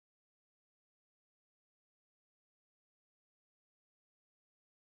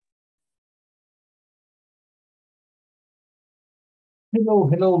Hello,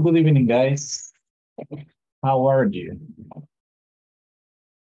 hello, good evening, guys. How are you?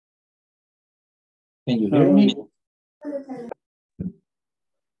 Can you hear me?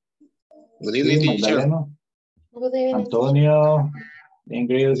 Good evening, Sí, teacher. Magdalena, Good evening. Antonio,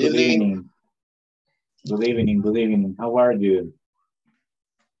 Ingrid, Good good evening. evening. Good evening, good evening. How are you?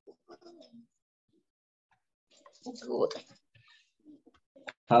 Good.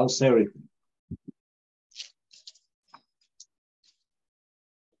 How's everything?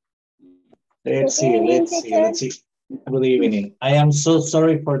 Let's see. Good evening. I am so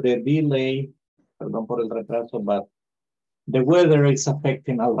sorry for the delay. Perdón por el retraso, but the weather is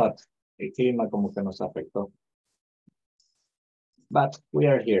affecting a lot. El clima como que nos afectó. But we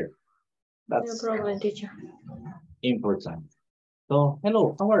are here. No That's problem, teacher. important. So,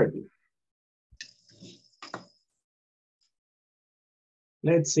 hello, how are you?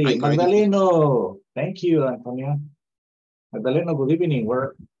 Let's see. I'm great. Magdaleno. Thank you, Antonio. Magdaleno, good evening.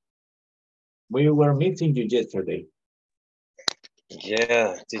 We were meeting you yesterday.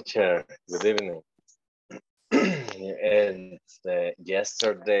 Yeah, teacher, good evening. And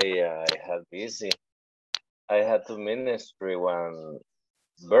yesterday I had busy. I had to ministry one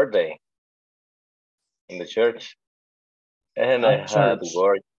birthday in the church. And I had Church.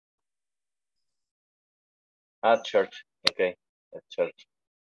 work at church. Okay, at church.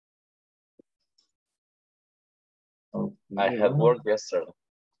 Okay, I had well, work yesterday.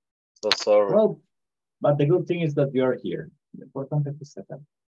 So sorry. well, but the good thing is that you are here. The important is that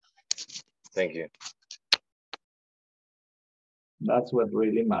Thank you. that's what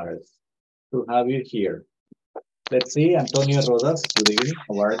really matters, to have you here. Let's see, Antonio Rodas, good evening.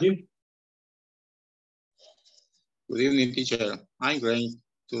 How are you? Good evening, teacher. I'm great.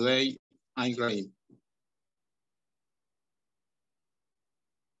 Today, I'm great.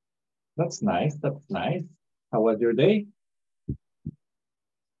 That's nice. That's nice. How was your day?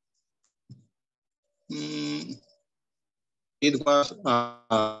 It was,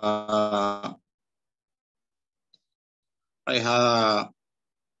 I had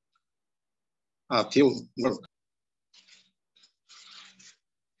a few work.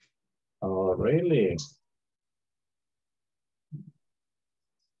 Oh, really?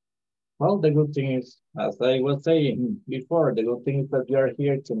 Well, the good thing is, as I was saying before, the good thing is that you are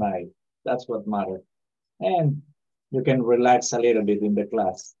here tonight. That's what matters. And you can relax a little bit in the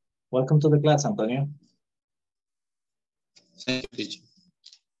class. Welcome to the class, Antonio. Thank you, teacher.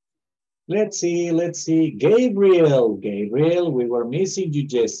 Let's see. Gabriel, we were missing you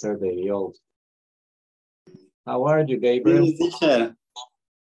yesterday also. How are you, Gabriel? Good evening, teacher.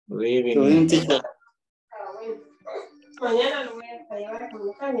 Good evening. Good evening, teacher.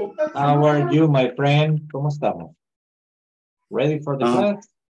 How are you, my friend? ¿Cómo estamos? Ready for the class?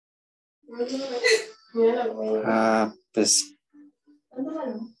 Pues,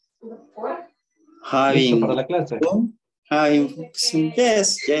 ¿Listo para la clase?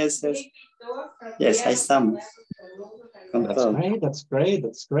 Yes, ahí estamos. Con That's todo. great, that's great,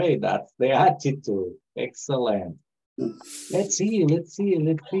 that's great. That's the attitude. Excellent. Let's see.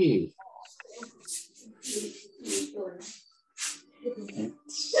 Okay.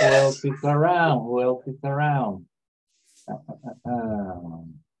 Who else is around?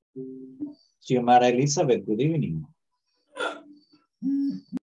 Xiomara Elizabeth, good evening.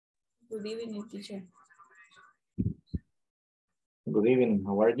 Good evening, teacher. Good evening,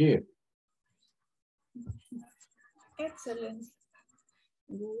 how are you? Excellent.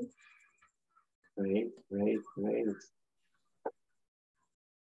 Good. Great.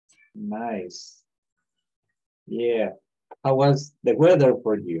 Nice. Yeah. How was the weather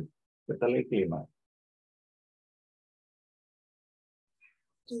for you? ¿Qué tal el clima?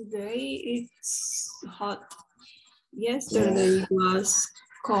 Today it's hot. Yesterday it was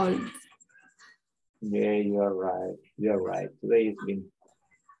cold. Yeah, you're right. Today it's been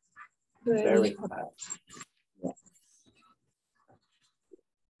very hot.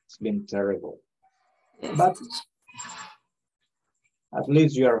 It's been terrible. Yes. But at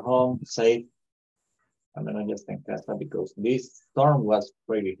least you are home, safe. I mean, just en casa because this storm was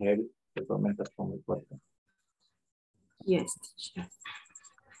pretty heavy. The tormenta fue muy fuerte. Yes, teacher.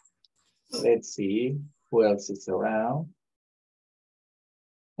 Let's see who else is around.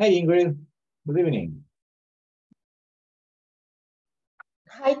 Hey, Ingrid. Good evening.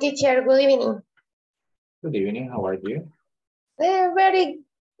 Hi, teacher. Good evening. Good evening. How are you? Very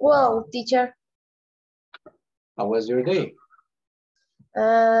well, teacher. How was your day?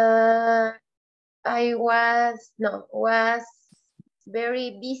 I was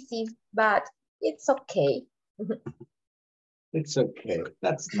very busy, but it's okay. It's okay.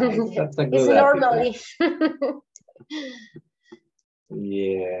 That's nice. That's a good It's normally.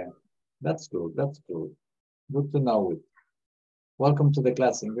 Yeah, that's good. That's good. Good to know it. Welcome to the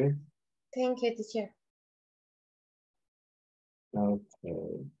class, Ingrid. Thank you, teacher.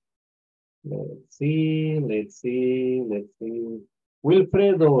 Okay. Let's see, let's see, let's see.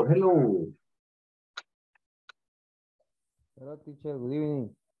 Wilfredo, hello. Hello, teacher. Good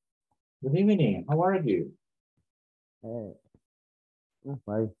evening. Good evening. How are you? I'm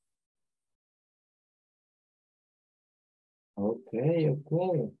fine. Okay,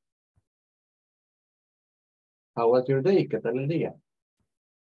 okay. How was your day? ¿Qué tal el día?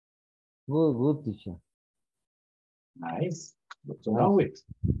 Good, good, teacher. Nice. Good to know it.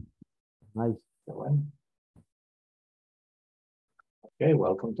 Nice. Qué bueno. Okay,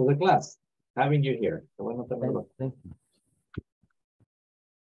 welcome to the class. Having you here. Qué bueno tenerlo. Thank you.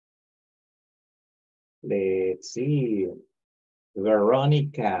 Let's see.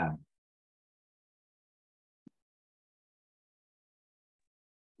 Veronica.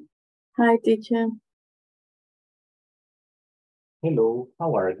 Hi, teacher. Hello,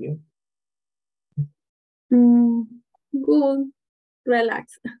 how are you? Good.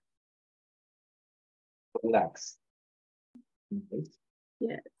 Relax. Relax. Okay,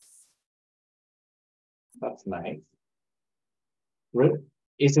 Yes. that's nice.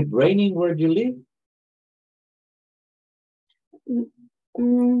 Is it raining where you live?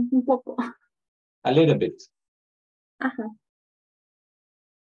 Un poco. A little bit. Ajá.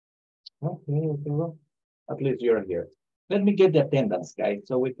 Okay, okay, well, at least you're here. Let me get the attendance, guys,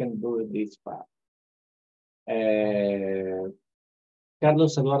 so we can do this fast.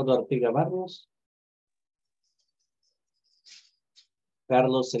 Carlos Eduardo Artiga Barros.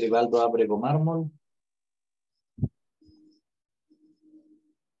 Carlos Elibaldo Abrego Mármol.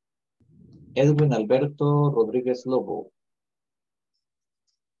 Edwin Alberto Rodríguez Lobo.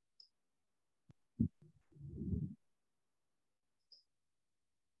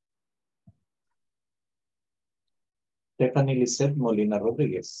 Stephanie Lisette Molina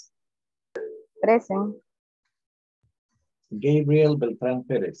Rodríguez. Present. Gabriel Beltrán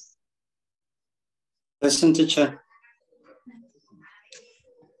Pérez. Present, teacher.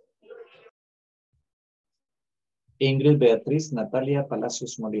 Ingrid Beatriz Natalia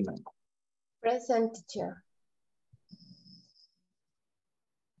Palacios Molina. Present, teacher.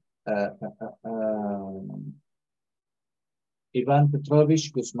 Iván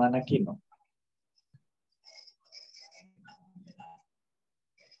Petrovich Guzmán Aquino.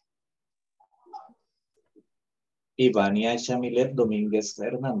 Ivania Chamilet Domínguez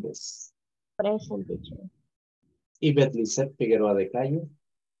Hernández. Present, teacher. Ivette Lisette Figueroa de Cayo.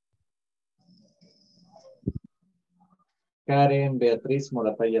 Karen Beatriz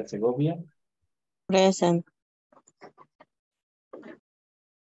Morataya Segovia. Present.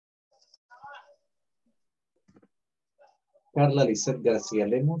 Carla Lisette García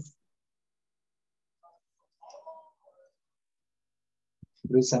Lemos.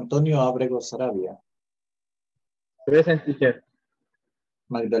 Luis Antonio Ábrego Sarabia. Present, teacher.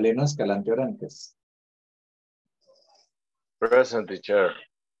 Magdalena Escalante Orantes. Present, teacher.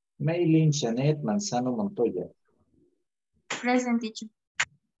 Maylin Janet Manzano Montoya. Present, teacher.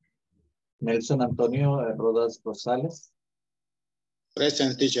 Nelson Antonio Rodas Rosales.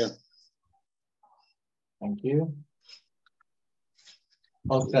 Present, teacher. Thank you.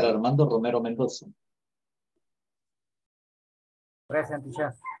 Oscar Armando Romero Mendoza. Present,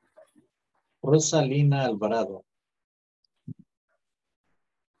 teacher. Rosalina Alvarado.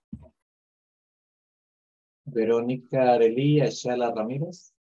 Verónica Arelí Ayala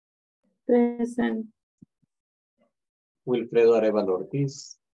Ramírez. Present. Wilfredo Arevalo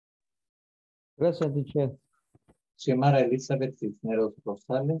Ortiz. Present, teacher. Xiomara Elizabeth Cisneros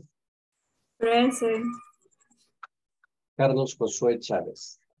Rosales. Present. Carlos Josué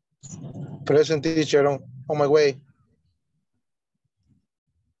Chávez. Present, teacher. On my way.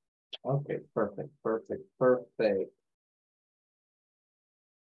 Okay, perfect, perfect, perfect.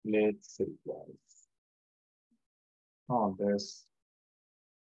 Let's see, guys. Oh, there's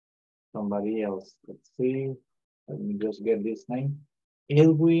somebody else. Let's see. Let me just get this name.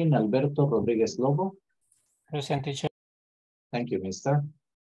 Edwin Alberto Rodríguez Lobo. Present, teacher. Thank you, mister.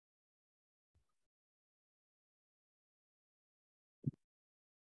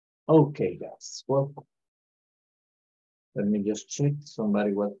 Okay, guys. Well, let me just check.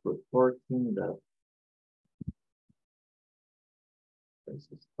 Somebody was reporting that there's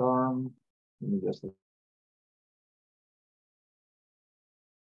a storm. Let me just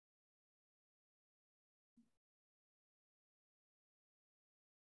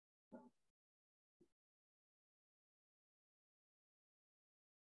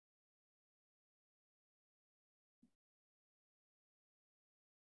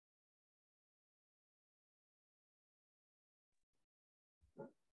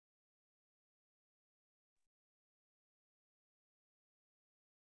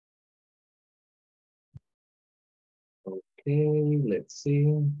Okay, let's see.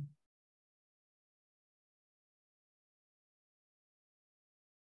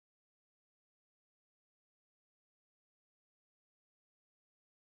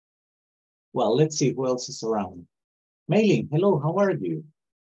 Well, let's see who else is around. Mailing, hello, how are you?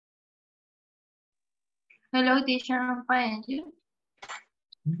 Hello, teacher. I'm fine. You?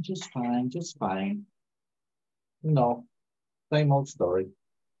 Just fine, just fine. You know, same old story.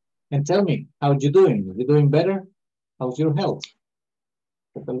 And tell me, how you doing? You doing better? How's your health?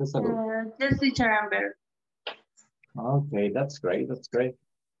 Yes, teacher. I'm better. Okay, that's great, that's great.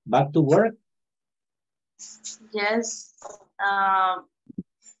 Back to work? Yes. How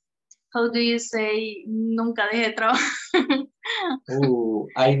do you say nunca deje de trabajar? Oh,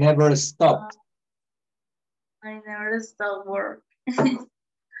 I never stopped. I never stop work.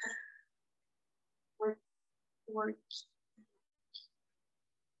 work.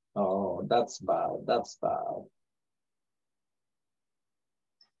 Oh, that's bad, that's bad.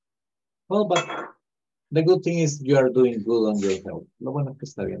 Well, but the good thing is you are doing good on your health. Lo bueno es que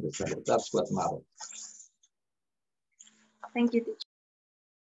está bien de salud. That's what matters. Thank you, teacher.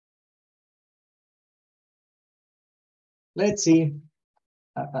 Let's see.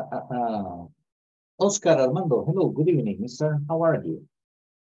 Oscar Armando, hello, good evening, mister. How are you?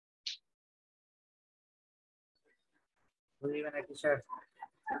 Good evening, teacher.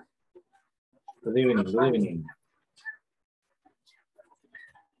 Good evening, good evening.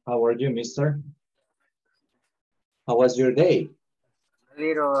 How are you, mister? How was your day? A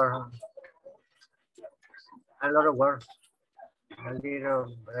lot of work, a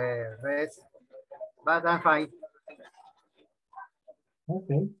little rest, but I'm fine.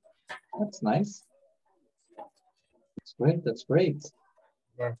 Okay, that's nice. That's great, that's great.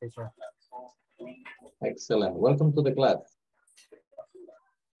 Yes, teacher. Excellent, welcome to the class.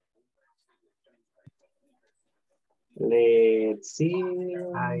 Let's see.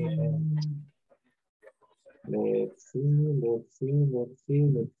 Let's see.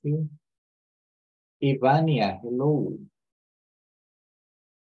 Ivania, hello.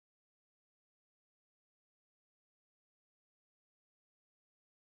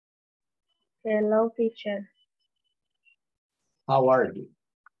 Hello, teacher. How are you?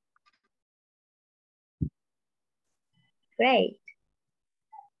 Great.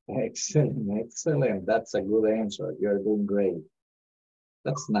 Excellent, excellent. That's a good answer. You're doing great.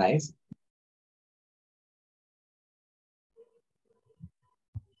 That's nice.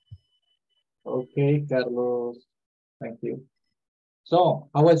 Okay, Carlos. Thank you. So,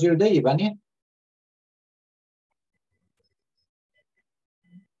 how was your day, Ivania?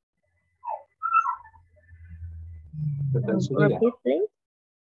 Repeat, please.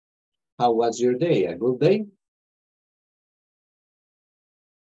 How was your day? A good day?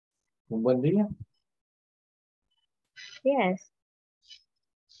 Un buen día? Yes.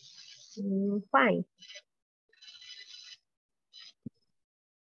 Fine.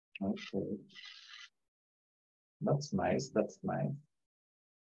 Okay. That's nice. That's nice.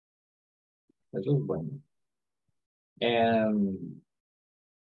 Eso es bueno. And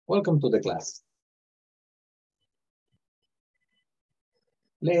welcome to the class.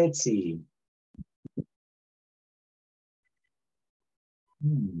 Let's see.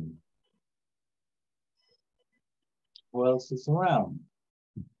 Who else is around?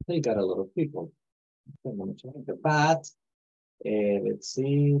 They got a lot of people. I'm going to check the bat. Let's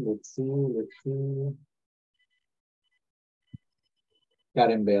see.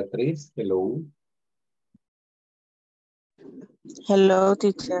 Karen Beatriz, hello. Hello,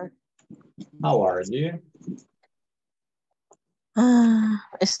 teacher. How are you?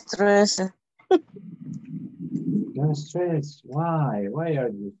 Stress. You're stressed. Why? Why are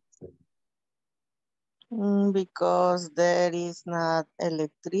you stressed? Because there is not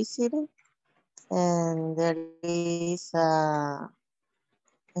electricity and there is a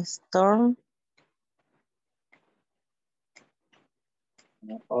storm.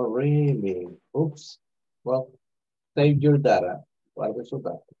 Oh, really? Oops. Well, save your data. Guarde su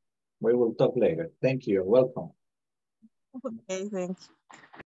data. We will talk later. Thank you. Welcome. Okay, thank you.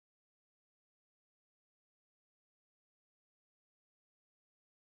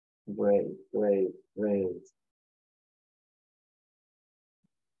 Great.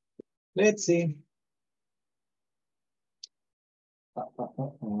 Let's see.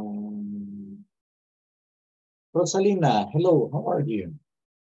 Rosalina, hello, how are you?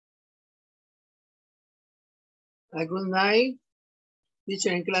 Good night, teacher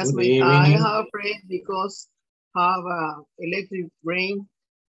and Good classmate. evening. I have afraid because have electric rain.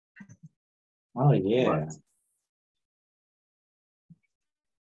 Oh, yeah. What?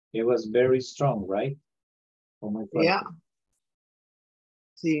 It was very strong, right? Oh my God. Yeah,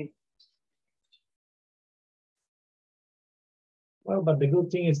 Sí. Well, but the good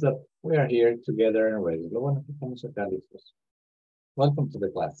thing is that we are here together and ready. Lo bueno que estamos acá listos. Welcome to the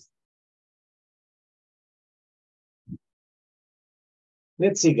class.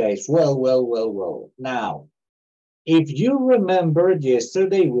 Let's see, guys. Well. Now, if you remember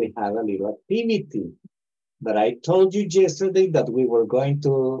yesterday, we had a little activity that I told you yesterday that we were going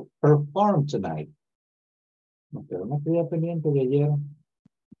to perform tonight.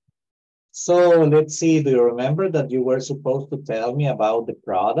 So let's see, do you remember that you were supposed to tell me about the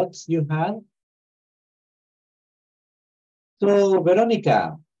products you had? So,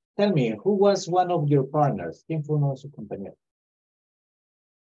 Veronica, tell me, who was one of your partners? ¿Quién fue uno de sus compañeros?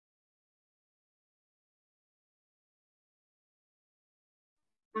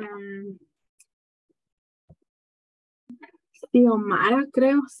 Xiomara,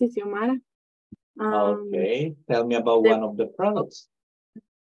 creo. Sí, Xiomara. Okay, tell me about one of the products.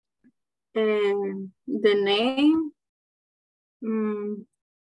 The name,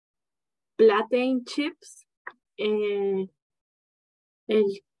 plantain chips, el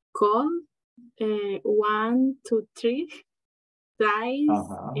code, 1, 2, 3, size,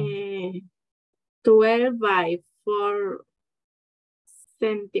 12 by 4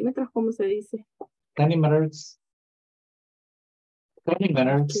 centímetros, ¿cómo se dice? Centimeters.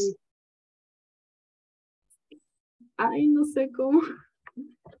 Ay, no sé cómo.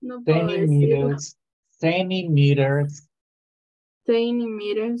 No puedo decirlo. Centimeters.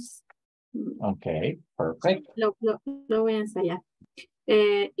 Okay, perfect. Lo voy a ensayar.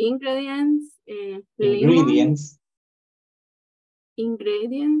 Ingredients.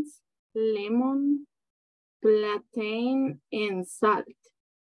 Lemon, plantain, and salt.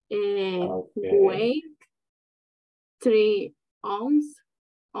 Weight, 3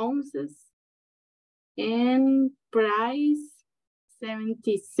 ounces. And price,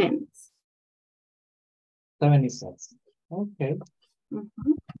 70 cents. 70 cents. Okay.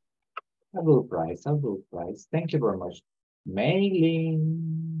 A good price. Thank you very much.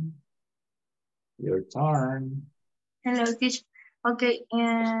 Mailing. Your turn. Hello, teacher. Okay.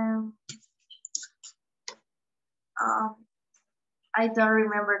 I don't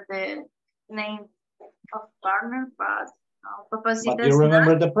remember the name of partner, but But you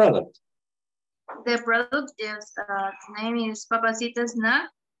remember the product? The product is, the name is Papacita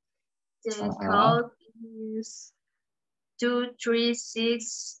Snack. The code is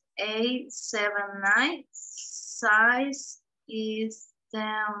 236879. Size is,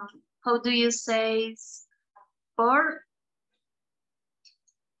 how do you say, 4?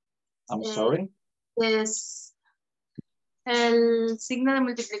 I'm sorry? Es el signo de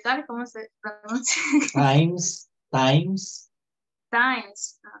multiplicar, ¿cómo se pronuncia? Times. 10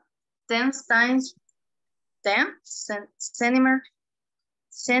 times 10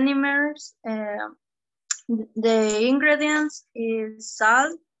 centimeters. The ingredients is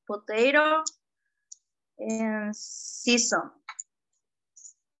salt, potato, and seasoning.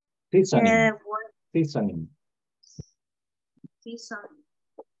 Seasoning.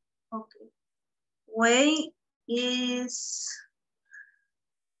 Okay. Weight is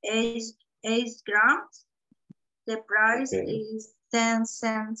 8 grams. The price is 10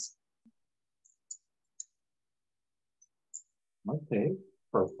 cents. Okay,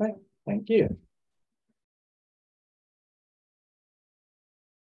 perfect. Thank you.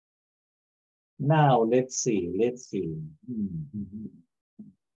 Now, let's see.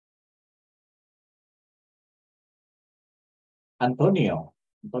 Antonio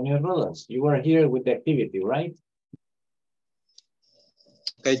Rodas, you were here with the activity, right?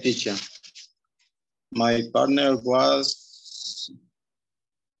 Okay, teacher. My partner was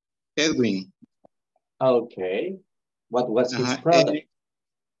Edwin. Okay. What was his product?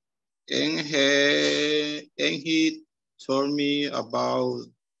 And he told me about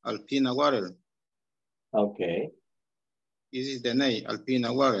Alpina water. Okay. This is the name,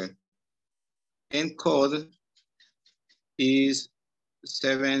 Alpina water. And code is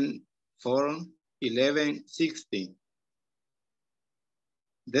 741160.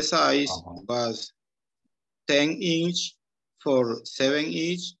 The size was 10 inch for 7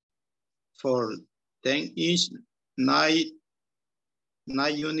 inch for 10 inch, 9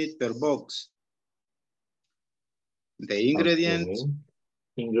 units per box. The ingredients.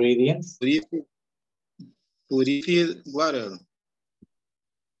 Purified water.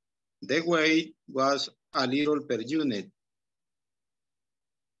 The weight was a little per unit.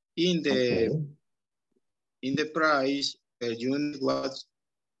 In the price per unit was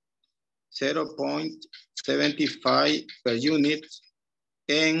 0.75 per unit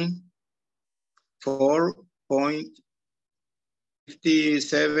and 4.5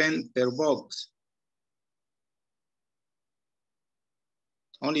 57 per box.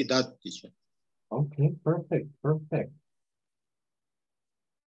 Only that, teacher. Okay, perfect, perfect.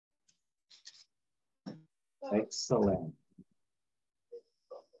 Excellent.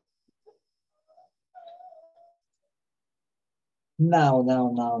 Now,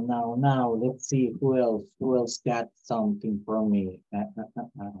 let's see who else got something from me.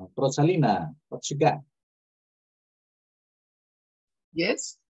 Rosalina, what you got?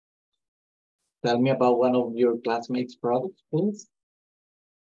 Yes. Tell me about one of your classmates' products, please.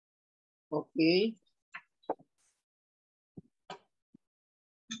 Okay.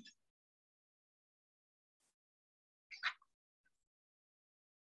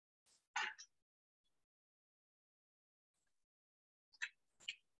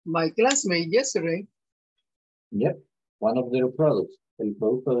 My classmate yesterday. Yep, one of their products. El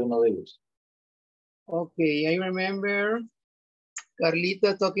producto de uno de ellos. Okay, I remember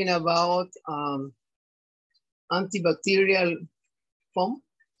Carlita talking about antibacterial foam.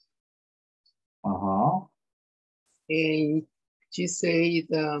 Uh-huh. And she said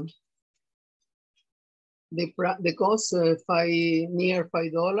the cost near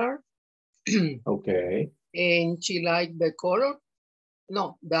 $5. Okay. And she liked the color.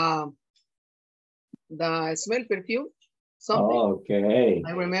 No, the smell perfume. Something. Okay.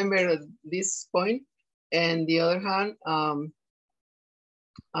 I remember this point. And the other hand,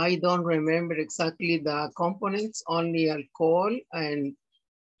 I don't remember exactly the components, only alcohol, and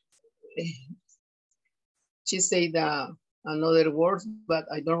she said another word, but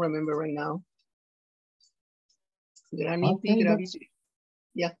I don't remember right now. Granity, Okay, gravity.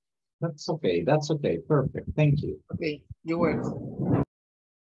 Yeah. That's okay. That's okay. Perfect. Thank you. Okay, you're welcome.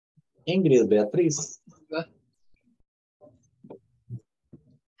 Ingrid, Beatriz.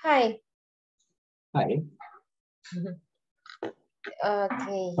 Hi. Hi.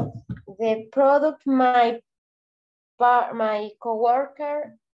 Okay. The product my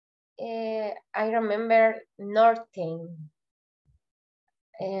coworker, I remember Norton.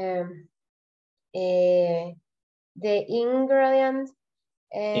 The ingredients.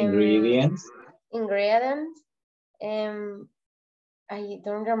 Ingredients. I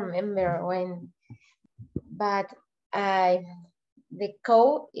don't remember when, but the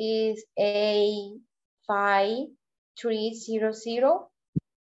code is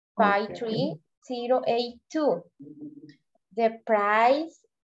A5300-53082. The price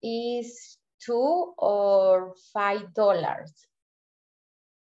is $2 or $5.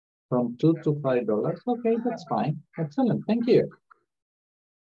 From $2 to $5. Okay, that's fine. Excellent. Thank you.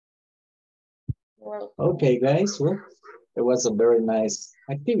 Okay, guys. Well, it was a very nice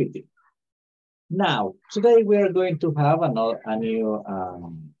activity. Now, today we are going to have a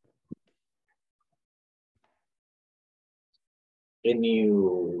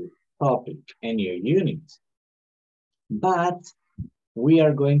new topic, a new unit. But we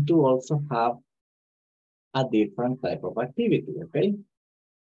are going to also have a different type of activity, okay?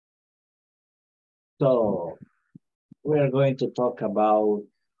 So we are going to talk about,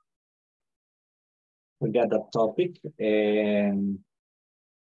 we got the topic, and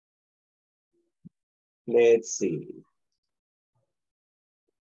let's see.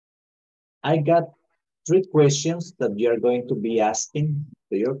 I got 3 questions that you are going to be asking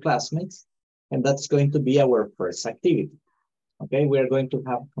to your classmates, and that's going to be our first activity. Okay, we are going to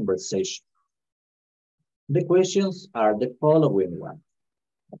have conversation. The questions are the following one,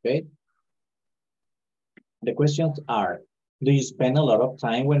 okay? The questions are, do you spend a lot of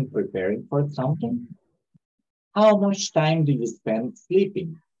time when preparing for something? How much time do you spend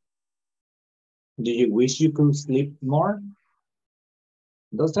sleeping? Do you wish you could sleep more?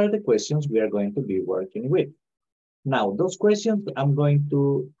 Those are the questions we are going to be working with. Now, those questions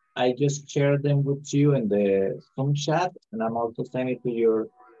I just share them with you in the Zoom chat, and I'm also sending it to your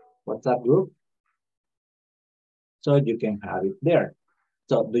WhatsApp group so you can have it there.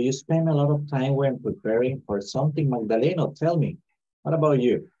 So, do you spend a lot of time when preparing for something? Magdaleno, tell me, what about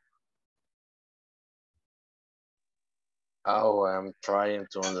you? Oh, I'm trying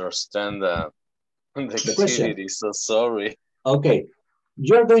to understand the activity, so sorry. Okay,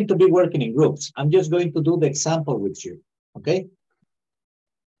 you're going to be working in groups. I'm just going to do the example with you, okay?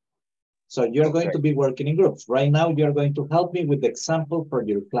 So you're going to be working in groups. Right now, you're going to help me with the example for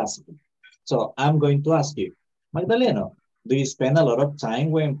your class. So I'm going to ask you, Magdaleno, do you spend a lot of time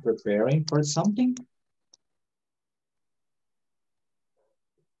when preparing for something?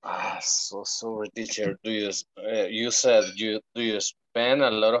 So sorry, teacher. Do you you said do you spend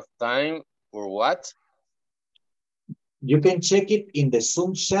a lot of time for what? You can check it in the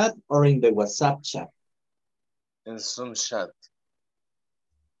Zoom chat or in the WhatsApp chat. In Zoom chat.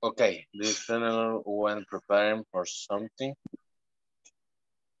 Okay, this general when preparing for something.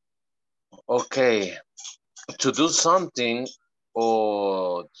 Okay, to do something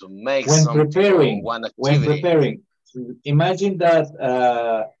or to make When something preparing, or one when activity. preparing, imagine that,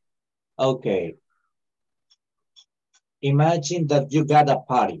 okay. Imagine that you got a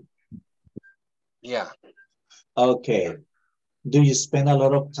party. Yeah. Okay. Do you spend a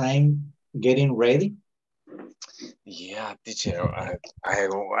lot of time getting ready? Yeah, teacher,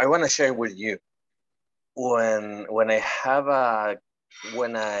 I want to share with you. When I have a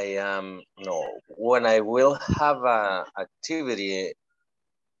when I will have a activity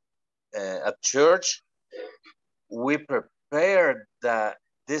at church, we prepare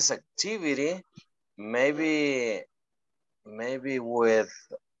this activity maybe with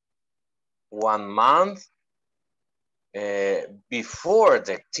 1 month before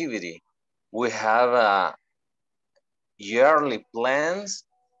the activity. We have yearly plans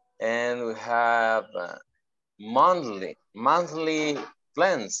and we have monthly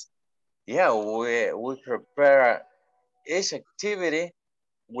plans. Yeah, we prepare each activity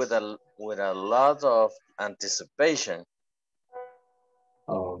with a lot of anticipation.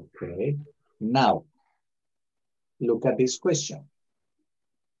 Okay. Now, look at this question.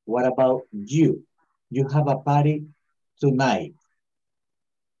 What about you? You have a party tonight.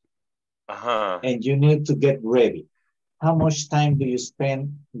 And you need to get ready. How much time do you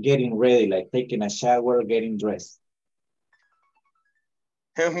spend getting ready, like taking a shower, getting dressed?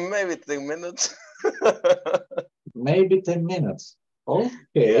 Maybe 10 minutes. Maybe 10 minutes.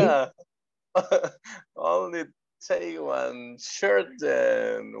 Okay. Yeah. Only take one shirt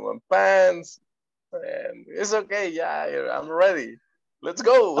and one pants. And it's okay. Yeah, I'm ready. Let's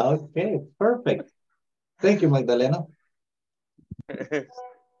go. Okay, perfect. Thank you, Magdalena.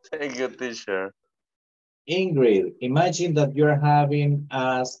 Thank you, teacher. Ingrid, imagine that you're having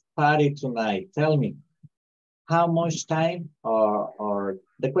a party tonight. Tell me, how much time, or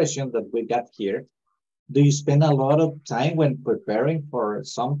the question that we got here, do you spend a lot of time when preparing for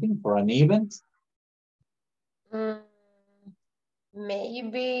something, for an event?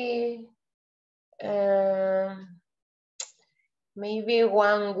 Maybe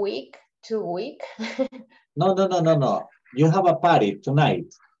 1 week, 2 weeks. No. You have a party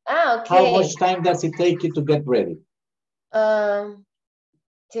tonight. Okay. How much time does it take you to get ready?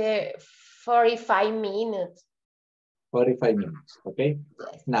 45 minutes. 45 minutes, okay?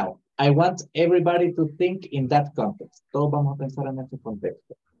 Yes. Now, I want everybody to think in that context. Todos vamos a pensar en ese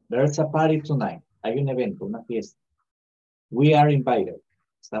contexto. There's a party tonight. Hay un evento, una fiesta. We are invited.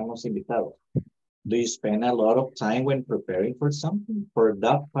 Estamos invitados. Do you spend a lot of time when preparing for something, for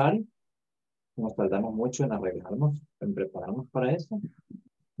that party? Nos tardamos mucho en arreglarnos, en prepararnos para eso.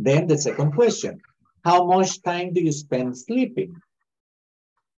 Then the second question, how much time do you spend sleeping?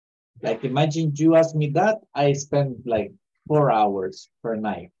 Like imagine you ask me that, I spend like 4 hours per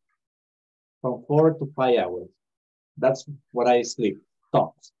night. From 4 to 5 hours. That's what I sleep,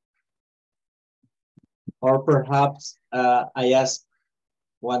 tops. Or perhaps I ask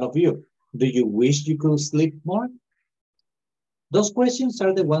one of you, do you wish you could sleep more? Those questions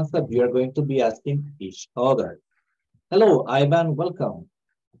are the ones that you are going to be asking each other. Hello, Ivan, welcome.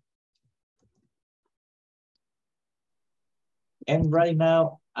 And right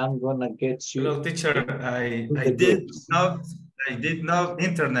now, I'm gonna get you. Hello, teacher. I did not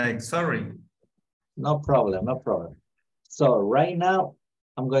internet. Sorry. No problem, no problem. So right now,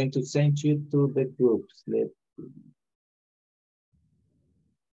 I'm going to send you to the groups. Let's see.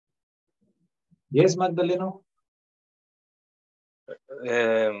 Yes, Magdalena?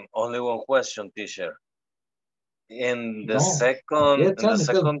 Only one question, teacher. In the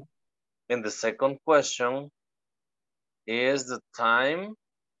second question, is the time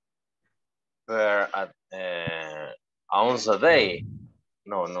per ounce a day?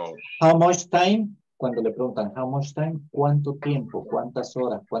 No. How much time? Cuando le preguntan, how much time? ¿Cuánto tiempo? ¿Cuántas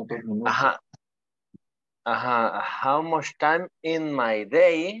horas? ¿Cuántos minutos? How much time in my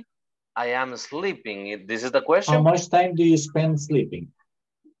day I am sleeping? This is the question. How much time do you spend sleeping?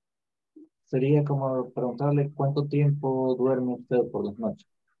 Sería como preguntarle cuánto tiempo duerme usted por las noches.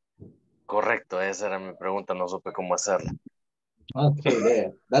 Correcto, esa era mi pregunta, no supe cómo hacerla. Okay,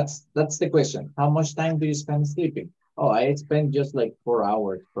 there. That's the question. How much time do you spend sleeping? Oh, I spend just like 4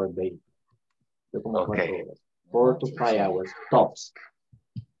 hours per day. Okay. 4 to 5 hours, tops.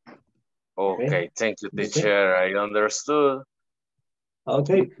 Okay, thank you, teacher. I understood.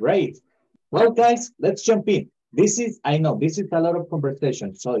 Okay, great. Well, guys, let's jump in. I know this is a lot of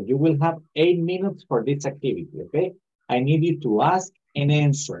conversation, so you will have 8 minutes for this activity, okay? I need you to ask and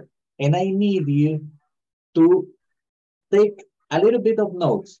answer, and I need you to take a little bit of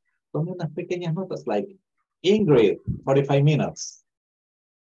notes. Tome unas pequeñas notas like Ingrid, 45 minutes.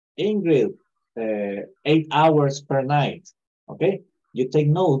 Ingrid, 8 hours per night. Okay? You take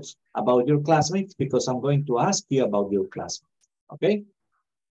notes about your classmates because I'm going to ask you about your classmates. Okay?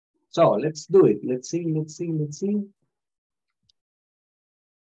 So let's do it. Let's see.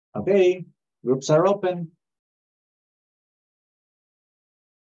 Okay, groups are open.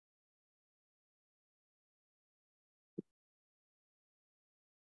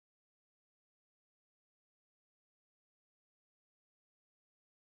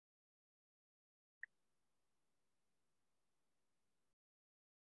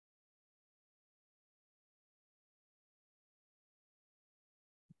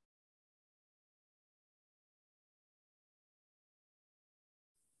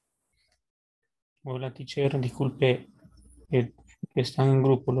 Hola, teacher, disculpe, están en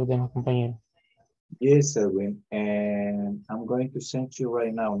grupo los demás compañeros. Yes, Erwin, and I'm going to send you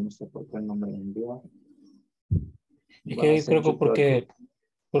right now. No sé por qué no me lo envió. Es que creo que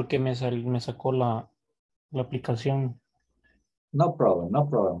porque me sacó la aplicación. No problem,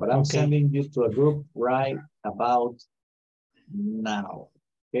 but I'm sending you to a group right about now,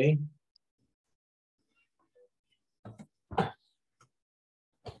 okay?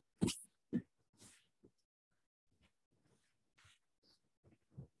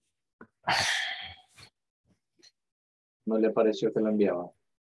 No le pareció que lo enviaba.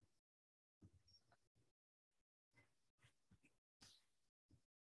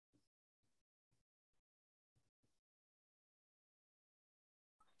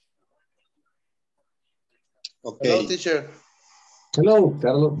 Okay. Hello, teacher. Hello,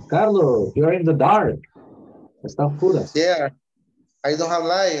 Carlos, you're in the dark. Está oscuras. Yeah, I don't have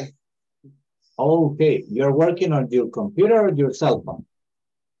light. Okay, you're working on your computer or your cell phone?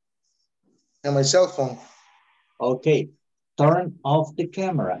 And my cell phone. Okay, turn off the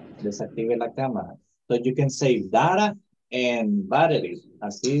camera. Desactive la cámara. So you can save data and batteries.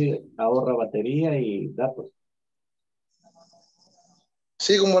 Así ahorra batería y datos.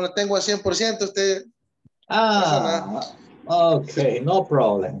 Sí, como lo tengo al 100%, usted... Okay, no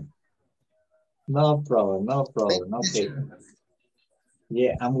problem. Okay.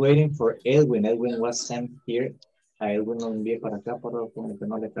 Yeah, I'm waiting for Edwin. Edwin was sent here. A Edwin lo envié para acá, pero como que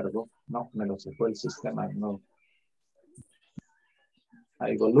no le cargó. No, me lo sacó el sistema. No.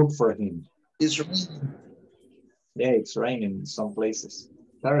 I go look for him. It's raining. Yeah, it's raining in some places.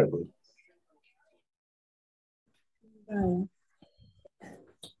 Terribly. Vale.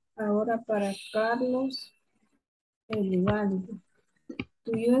 Ahora para Carlos Elivaldo.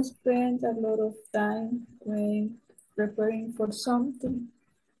 Do you spend a lot of time when preparing for something?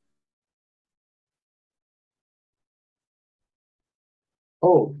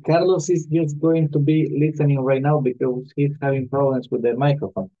 Oh, Carlos is just going to be listening right now because he's having problems with the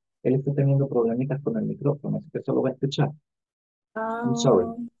microphone. Él está teniendo problemitas con el micrófono, así que solo va a escuchar. I'm sorry.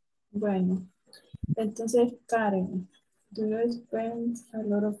 Bueno, entonces Karen, do you spend a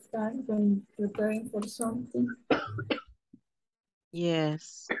lot of time when preparing for something?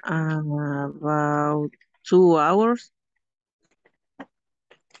 Yes, about 2 hours.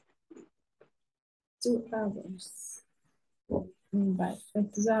 2 hours. Vale,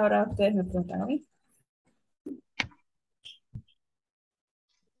 entonces ahora ustedes me preguntan a mí.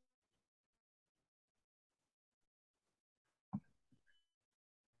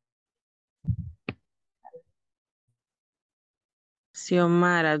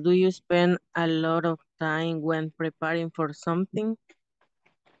 Xiomara, do you spend a lot of time when preparing for something?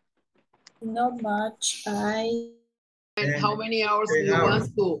 Not much. And how many hours do you want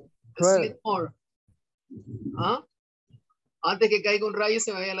to sleep more? ¿Ah? Antes que caiga un rayo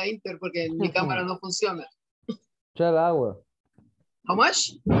se vaya a la Inter porque mi cámara no funciona. 12 hours. How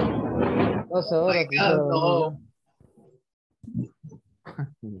much? 12 horas. No.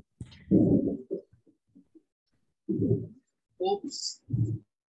 Oops.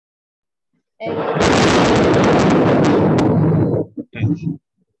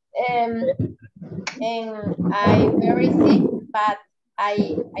 And I'm very sick, but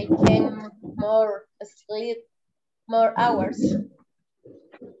I can more sleep more hours.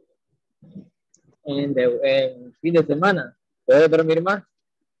 En fin de semana, ¿puede dormir más?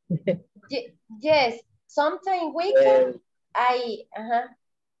 Yes, sometimes weekend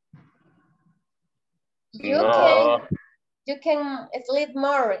you can sleep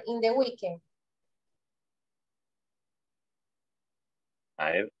more in the weekend.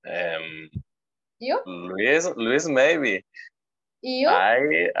 You? Luis, maybe. You?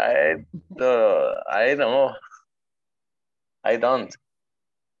 I don't know. I don't.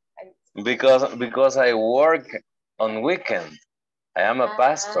 Because I work on weekend. I am a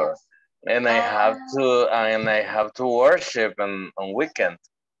pastor, and I have to worship on weekend.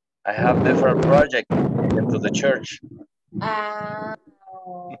 I have different projects into the church. Nice.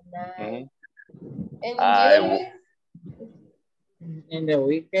 Mhm. And In the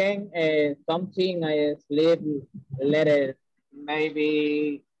weekend, something I sleep later,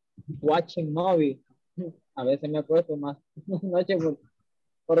 maybe watching movie. A veces me acuesto más noche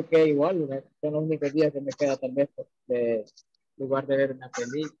porque igual son los únicos días que me queda tal vez de lugar de ver una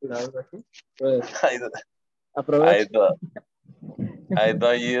película o algo así. Pues aprovecho. I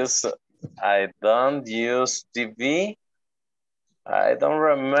don't use TV. I don't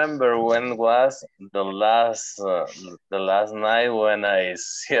remember when was the last night when I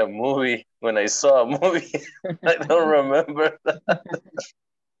saw a movie. I don't remember that.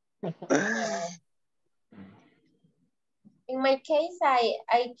 in my case, I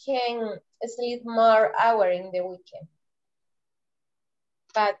can sleep more hour in the weekend.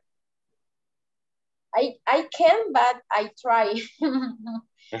 But I can, but I try to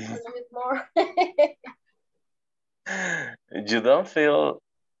sleep more. You don't feel,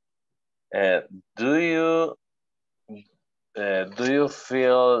 do you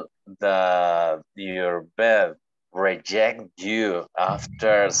feel that your bed reject you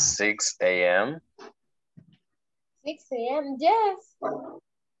after 6 a.m.? 6 a.m. Yes.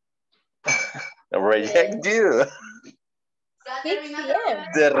 Reject you. 6 p.m.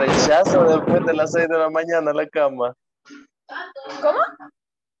 Te rechazo después de las 6 de la mañana la cama. ¿Cómo?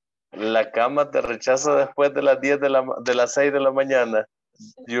 La cama te rechaza después de las 10 de las 6 de la mañana.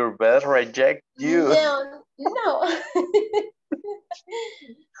 Your bed reject you. No, no.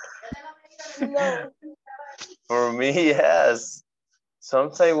 No. For me, yes.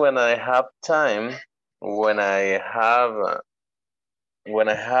 Sometimes when I have time, when I have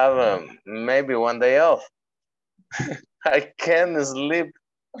maybe one day off, I can sleep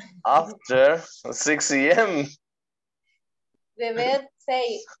after 6 a.m. The bed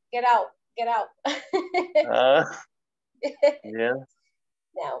say, get out, get out. Yeah.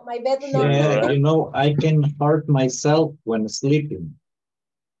 No, my bed not. Yeah, you know, I can hurt myself when sleeping.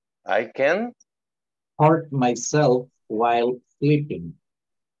 I can hurt myself while sleeping.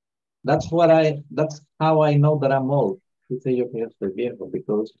 That's how I know that I'm old. Dice yo que estoy viejo,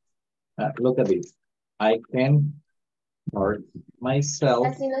 because look at this. I can hurt myself.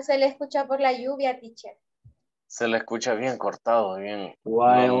 Así no se le escucha por la lluvia, teacher. Se le escucha bien cortado, bien.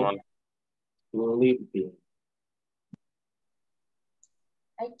 While sleeping.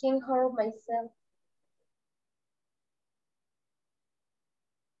 I can hurt myself.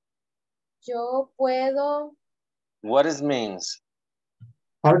 Yo puedo. What it means?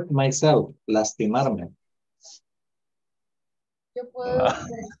 Hurt myself, lastimarme. Yo puedo.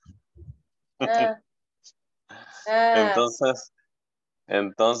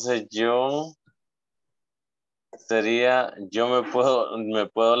 Entonces yo sería, yo me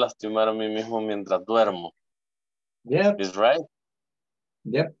puedo lastimar a mí mismo mientras duermo. Yep. Is right?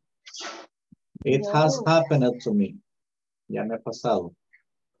 Yep. It has happened to me. Ya me ha pasado.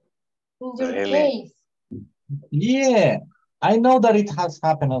 In your case. Yeah, I know that it has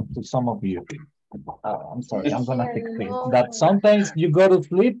happened to some of you. I'm sorry, I'm gonna take this. That sometimes you go to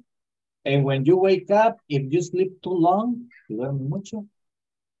sleep, and when you wake up, if you sleep too long, you duerme mucho.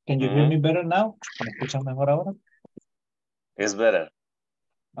 Can you hear me better now? ¿Me escuchan mejor ahora? It's better.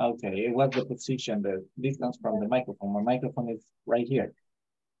 Okay, it was the position, the distance from the microphone. My microphone is right here.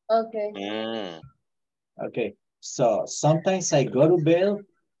 Okay. Okay, so sometimes I go to bed,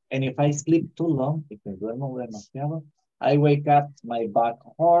 and if I sleep too long, if me duermo demasiado, I wake up, my back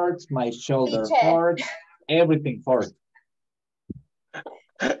hurts, my shoulder hurts, everything hurts.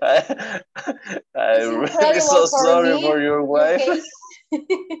 I'm really so sorry for your wife.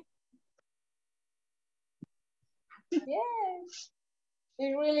 Yes.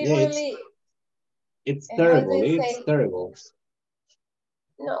 It really, It's terrible. It's terrible.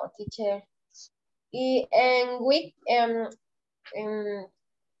 No, teacher. And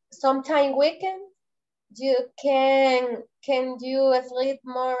sometime weekend, you can you sleep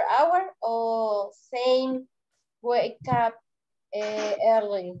more hour or same wake up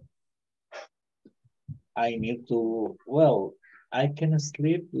early? I need to, well, I can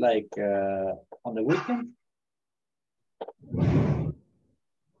sleep like on the weekend.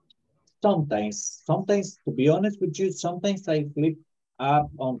 Sometimes, to be honest with you, sometimes I sleep up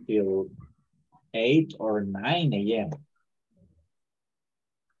until 8 or 9 a.m.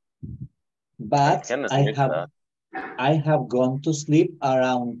 But I have gone to sleep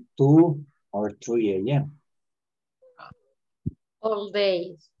around 2 or 3 a.m. All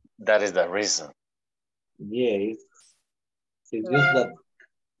days. That is the reason. Yes. It's just that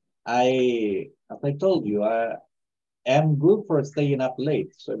as I told you, I am good for staying up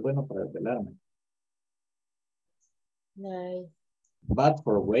late. Soy bueno para desvelarme. Nice. But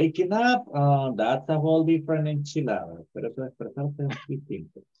for waking up, that's a whole different enchilada. Pero eso despertarse es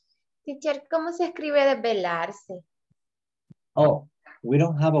distinto. Teacher, ¿cómo se escribe desvelarse? Oh, we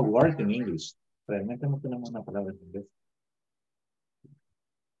don't have a word in English. Realmente no tenemos una palabra en inglés.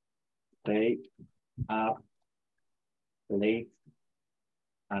 Stay up late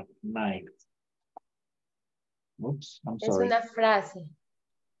at night. Oops, I'm Es sorry. una frase.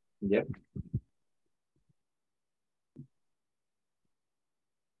 Yep.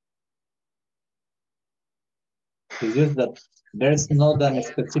 It's just that there's not a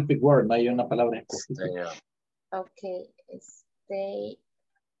specific word, no hay una palabra específica. Ok, stay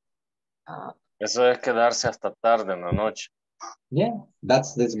up. Eso es quedarse hasta tarde en la noche. Yeah,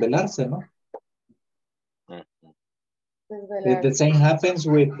 that's desvelarse, ¿no? Desvelarse. The same happens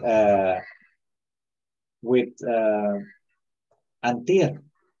with antier.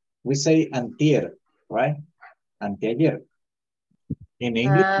 We say antier, right? Anteayer. In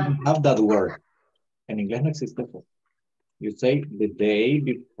English, we don't have that word. En inglés no existe eso. You say the day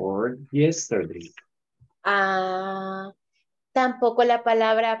before yesterday. Tampoco la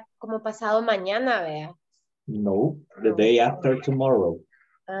palabra como pasado mañana, vea. No, the day after tomorrow.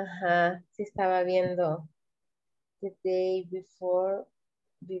 Ajá, sí estaba viendo. The day before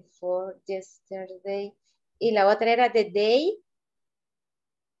yesterday. Y la otra era the day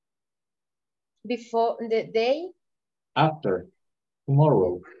before, the day After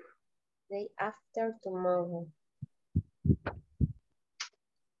tomorrow. Day after tomorrow.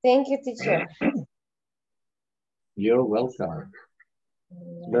 Thank you, teacher. You're welcome.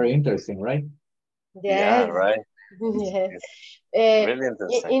 Very interesting, right? Yes. Yeah, right. Yes. Really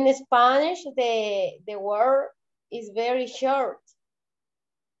interesting. In Spanish, the word is very short.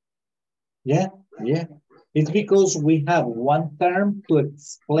 Yeah, yeah. It's because we have one term to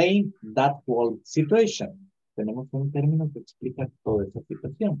explain that whole situation. Tenemos un término que explica toda esa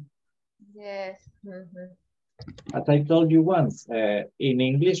situación. Yes. As I told you once, in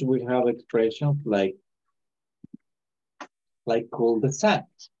English we have expressions like cul-de-sac.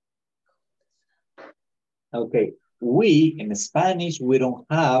 Okay, we in Spanish, we don't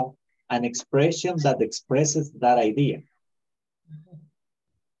have an expression that expresses that idea.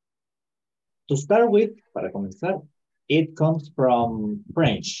 To start with, para comenzar, it comes from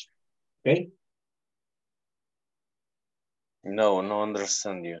French, okay? No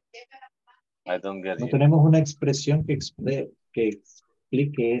understand you. I don't get No you. tenemos una expresión que explique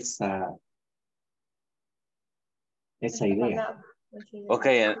esa idea.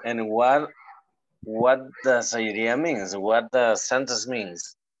 Okay, and what does idea means? What the sentence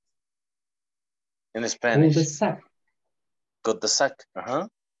means in Spanish? Cul-de-sac. Cul-de-sac.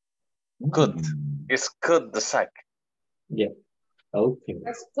 Good. It's cul-de-sac. Yeah. Okay.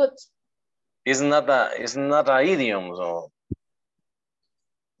 That's good. It's not a idiom. So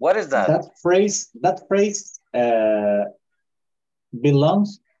what is that? That phrase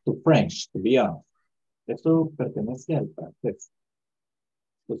belongs to French, to be honest. Eso pertenece al francés.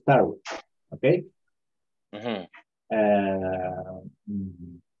 To start with, okay?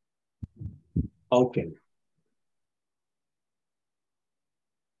 Okay.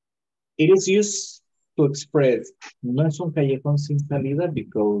 It is used to express, no es un callejón sin salida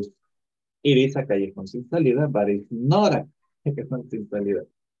because it is a callejón sin salida, but it's not a callejón sin salida.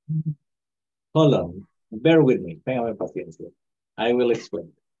 Hold on, bear with me, téngame paciencia. I will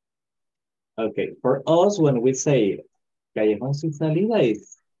explain. Okay, for us, when we say callejón sin salida,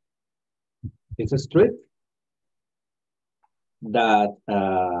 it's a street that,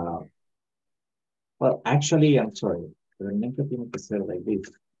 well, actually, I'm sorry, realmente tiene que ser like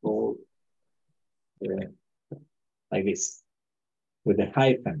this, or, like this, with the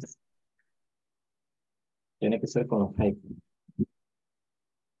hyphens. Tiene que ser con los hyphens.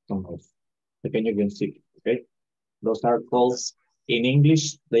 Con los pequeños guioncitos, okay? Those are called, in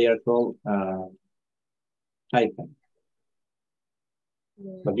English, they are called hyphen.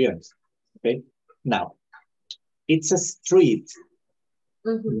 But yes, okay? Now, it's a street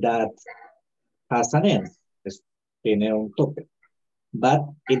that has an end. Tiene un tope. But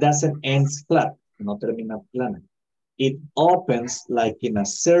it doesn't end flat. No termina plana. It opens like in a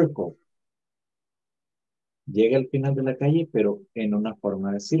circle. Llega al final de la calle, pero en una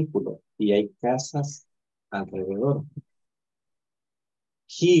forma de círculo. Y hay casas alrededor.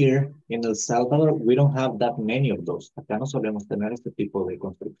 Here in El Salvador, we don't have that many of those. Acá no solemos tener este tipo de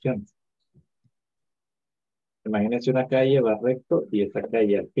construcciones. Imagínense una calle, va recto, y esta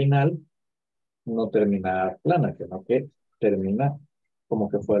calle al final no termina plana, sino que termina como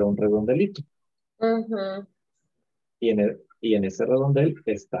que fuera un redondelito. Y en ese redondel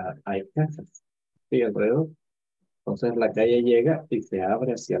hay casas. Sí, alrededor. Entonces la calle llega y se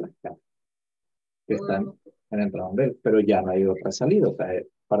abre hacia las casas que están en el redondel, pero ya no hay otra salida. O sea,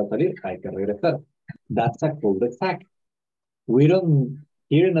 para salir hay que regresar. That's a cul-de-sac. We don't,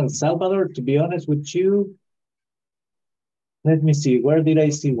 here in El Salvador, to be honest with you, let me see, where did I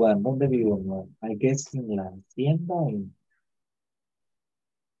see one? ¿Dónde vi uno? I guess en la hacienda,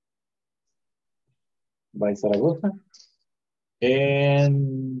 by Zaragoza.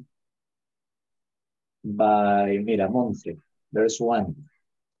 And by Miramonte. There's one.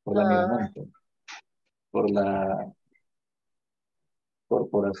 Por la Miramonte. Por la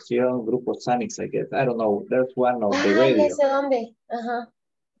Corporación, Grupo Sanix, I guess. I don't know. There's one of the radio. Ya sé dónde.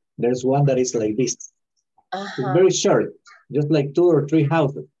 There's one that is like this. It's very short. Just like 2 or 3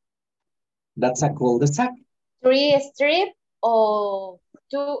 houses. That's a cul-de-sac. 3 strip or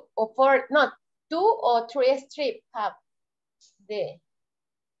 2 or 4, not 2 or 3 strip have the...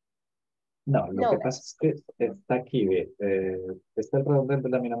 No, lo que pasa es que está aquí, está el redondel de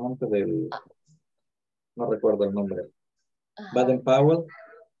la Miramonte del, no recuerdo el nombre, Baden-Powell,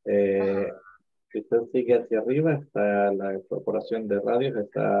 si usted sigue hacia arriba, está la Corporación de Radios,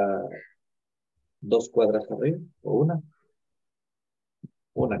 está 2 cuadras arriba, o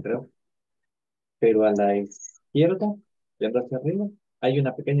una creo, pero a la izquierda, yendo hacia arriba, hay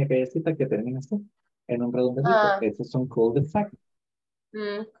una pequeña callecita que termina así, en un redondelito, esos son cul-de-sac.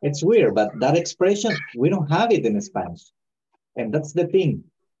 It's weird, but that expression, we don't have it in Spanish. And that's the thing,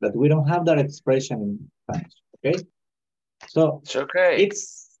 that we don't have that expression in Spanish, okay? So It's okay.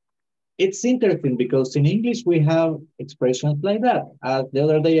 It's interesting because in English we have expressions like that. The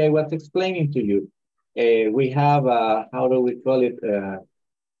other day I was explaining to you, we have, how do we call it?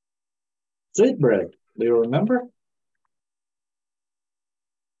 Sweetbread, do you remember?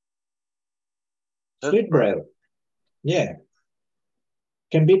 Sweetbread, yeah.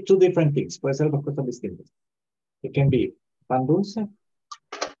 Can be 2 different things. Puede ser 2 cosas distintas. It can be pan dulce.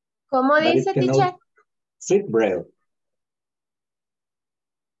 ¿Cómo dice, teacher? Sweet bread.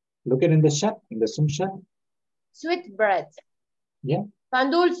 Look at in the shop, in the Zoom shop. Sweet bread. Yeah.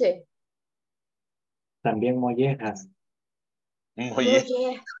 Pan dulce. También mollejas. Mollejas.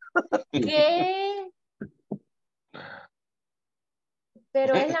 ¿Qué?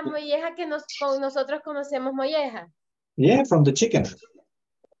 Pero es la molleja que nosotros conocemos molleja. Yeah, from the chicken.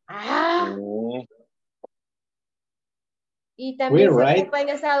 Y también We're se ocupa en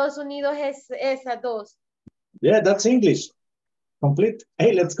Estados Unidos esas 2. Yeah, that's English. Complete.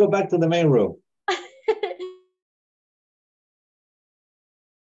 Hey, let's go back to the main room.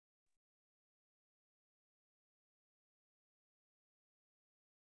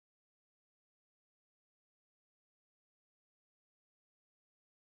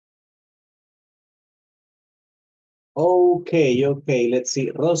 Okay, let's see.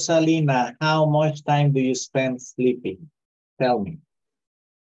 Rosalina, how much time do you spend sleeping? Tell me.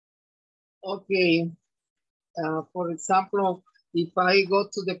 Okay. For example, if I go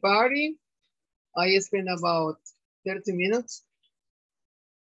to the party, I spend about 30 minutes.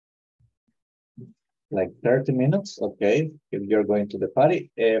 Like 30 minutes, okay. If you're going to the party,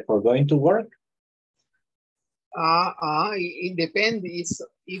 for going to work? It depends.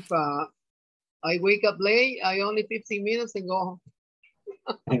 If I wake up late, I only 15 minutes and go home.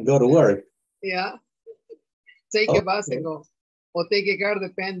 And go to work. Yeah. Take a bus and go. Or take a car,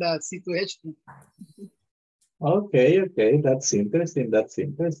 depend on the situation. Okay, that's interesting,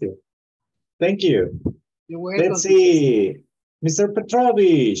 Thank you. You're welcome. Let's see, Mr.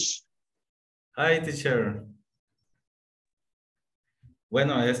 Petrovich. Hi, teacher.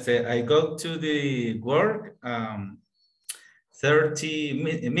 Bueno, I go to the work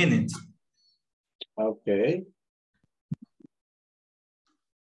 30 minutes. Okay.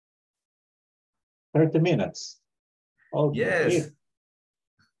 30 minutes. Okay. Yes.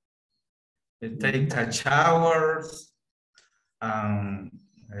 Take a shower.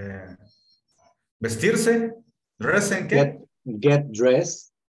 Vestirse. Dress and get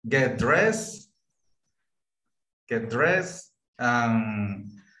dressed. Get dressed. Get dressed.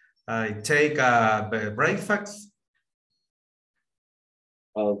 I take a breakfast.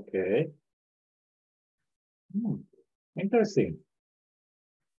 Okay. Interesting.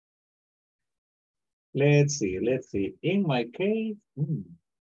 Let's see. In my case,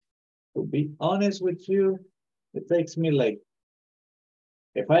 to be honest with you, it takes me like,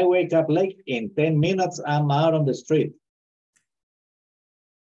 if I wake up late, in 10 minutes, I'm out on the street.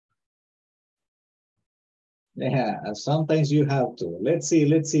 Yeah, sometimes you have to. Let's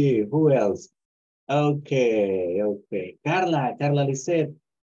see, who else? Okay, okay. Carla Lisette,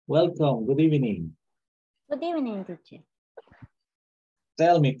 welcome. Good evening. Good evening, teacher.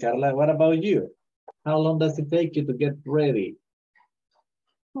 Tell me, Carla, what about you? How long does it take you to get ready?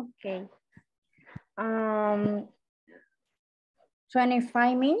 Okay.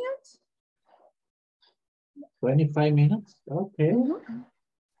 25 minutes. 25 minutes? Okay.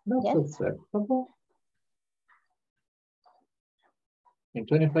 That's Yes. acceptable. In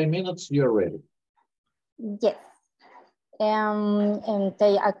 25 minutes, you're ready. Yes.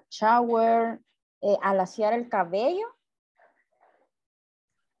 Take a shower, alaciar el cabello.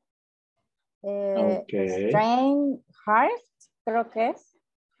 Okay. Strain heart, creo que es.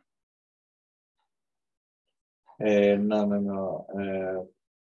 No.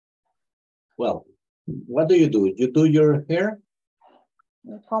 Well, what do? You do your hair?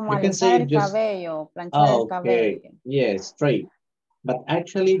 Como You can say alisar el just, cabello, planchar el cabello. okay, yes, straight. But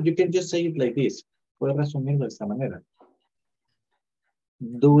actually, you can just say it like this. Puedo resumirlo de esta manera.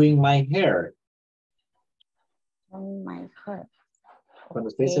 Doing my hair. Doing my hair. Cuando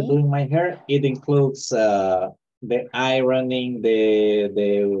usted dice doing my hair, it includes the ironing, the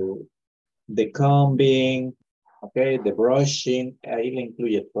combing, okay, the brushing. Ahí le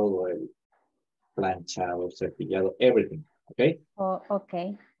incluye todo el planchado, cepillado, everything, okay? Oh,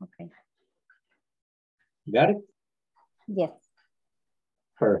 okay. Got it? Yes.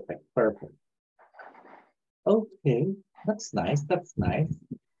 Perfect. Okay, that's nice.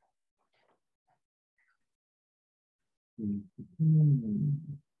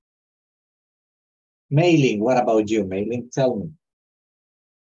 Mailing, what about you? Mailing, tell me.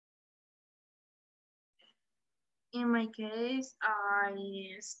 In my case,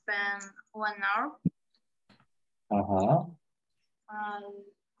 I spend 1 hour.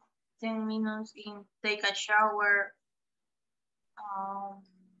 10 minutes in take a shower.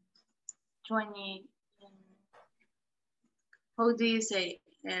 20. How do you say?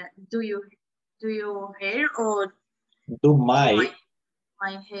 Do you hair or do my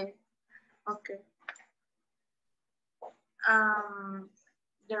hair? Okay.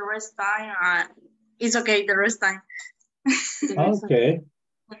 The rest time it's okay. The rest time. Okay.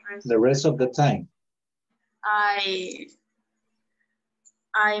 The rest of the time. I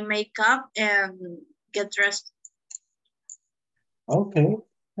make up and get dressed. Okay,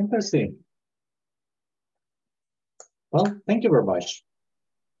 interesting. Well, thank you very much.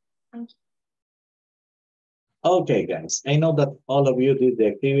 Thank you. Okay, guys, I know that all of you did the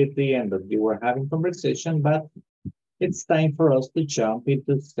activity and that you were having conversation, but it's time for us to jump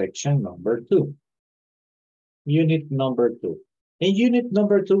into section number 2. Unit number 2. In unit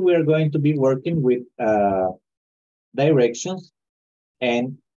number 2, we are going to be working with directions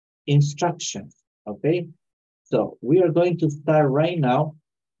and instructions, okay? So we are going to start right now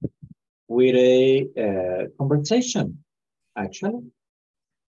with a conversation, actually.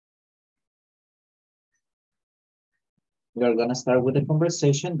 We are going to start with a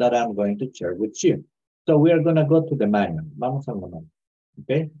conversation that I'm going to share with you. So we are going to go to the manual. Vamos al manual,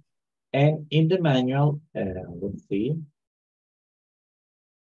 okay? And in the manual, let's see.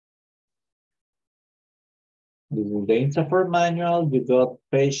 This is the INSAFORP manual. You got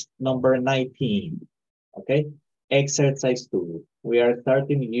page number 19, okay? Exercise 2. We are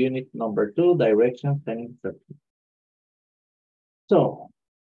starting unit number 2, directions and instructions. So,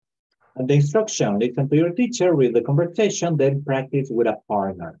 the instruction, listen to your teacher, read the conversation, then practice with a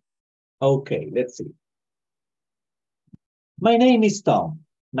partner. Okay, let's see. My name is Tom.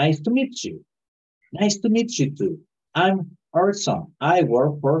 Nice to meet you. Nice to meet you too. I'm Orson. I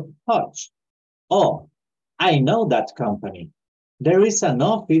work for Hodge. Oh, I know that company. There is an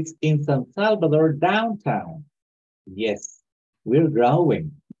office in San Salvador downtown. Yes, we're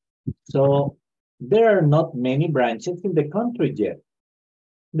growing. So there are not many branches in the country yet.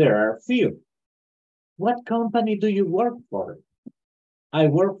 There are few. What company do you work for? I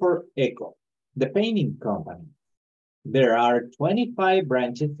work for Eco, the painting company. There are 25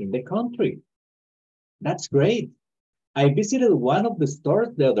 branches in the country. That's great. I visited one of the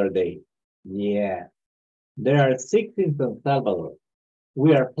stores the other day. Yeah, there are 6 in San Salvador.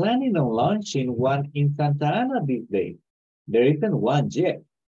 We are planning on launching one in Santa Ana these days. There isn't one yet.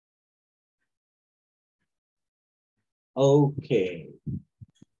 Okay.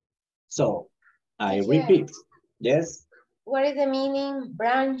 So, I repeat. Yes? What is the meaning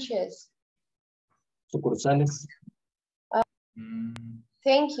branches? Sucursales.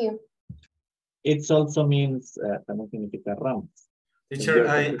 Thank you. It also means, también significa ramas. Teacher,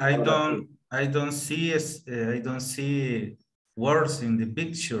 I don't see words in the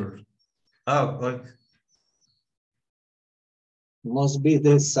picture. Oh, okay. Must be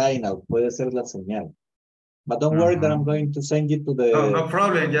the sign out. Puede ser la señal. But don't worry that I'm going to send you to the... No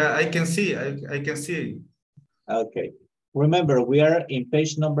problem. Yeah, I can see. I can see. Okay. Remember, we are in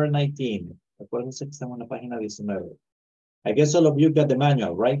page number 19. Acuérdense que estamos en la página 19. I guess all of you got the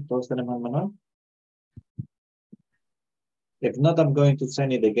manual, right? Todos tenemos el manual? If not, I'm going to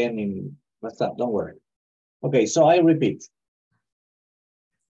send it again in WhatsApp. Don't worry. Okay, so I repeat.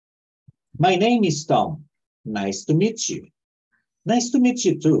 My name is Tom. Nice to meet you. Nice to meet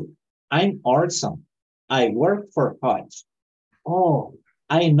you too. I'm Orson. I work for Hodge. Oh,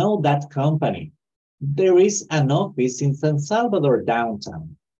 I know that company. There is an office in San Salvador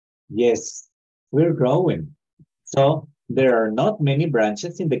downtown. Yes, we're growing. So there are not many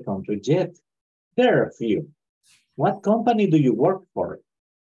branches in the country yet. There are a few. What company do you work for?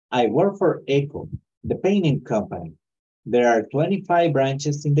 I work for Echo, the painting company. There are 25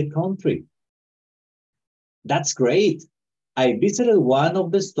 branches in the country. That's great. I visited one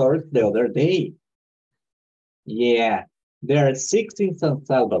of the stores the other day. Yeah, there are 6 in San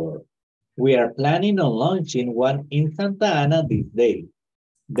Salvador. We are planning on launching one in Santa Ana this day.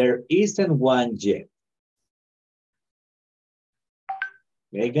 There isn't one yet.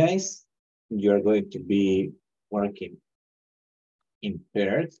 Okay, guys, you're going to be working in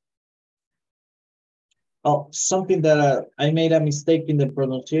pairs. Oh, something that I made a mistake in the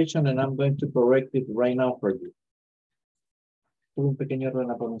pronunciation and I'm going to correct it right now for you. Tuve un pequeño error en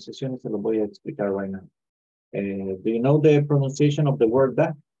la pronunciación y se lo voy a explicar right now. Do you know the pronunciation of the word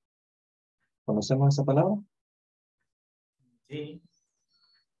that? ¿Conocemos esa palabra? Sí.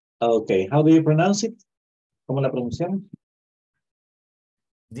 Okay, how do you pronounce it? ¿Cómo la pronunciamos?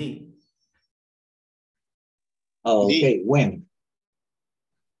 D. Okay, D. when?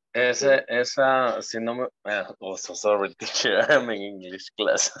 Esa, si no me, oh, so sorry, teacher, I'm in English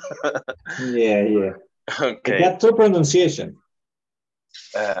class. Yeah. Okay. I got 2 pronunciations.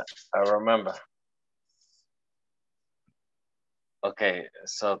 I remember. Okay,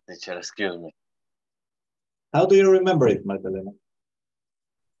 so teacher, excuse me. How do you remember it, Magdalena?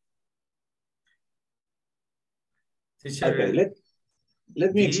 Teacher, okay,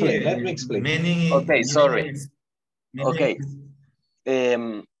 let me explain. Let me explain. Okay, sorry. Okay.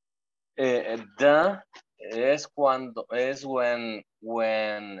 The es cuando es when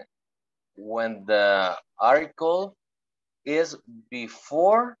the article is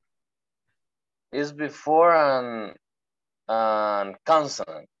before an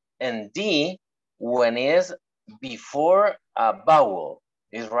consonant, and D when is before a vowel.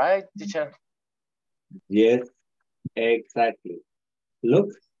 Is right, teacher? Yes, exactly. Look,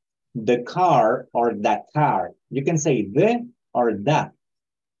 the car or the car. You can say the or that.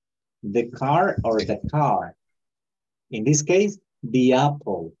 The car or the car. In this case, the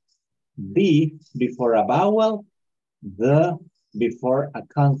apple. The before a vowel, the before a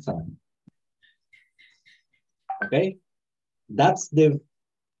consonant. Okay? That's the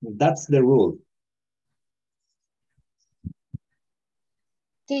rule.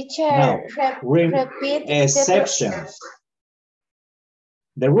 Teacher, Now, repeat exceptions.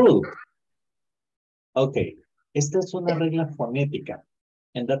 The rule. Okay. Esta es una regla fonética.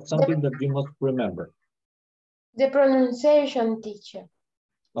 And that's something that you must remember. The pronunciation, teacher.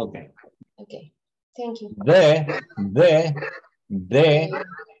 Okay. Okay. Thank you. The,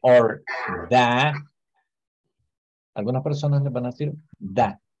 or da. Algunas personas le van a decir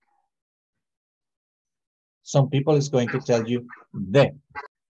da. Some people is going to tell you the.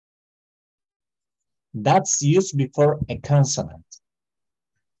 That's used before a consonant.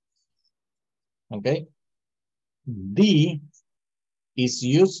 Okay? The is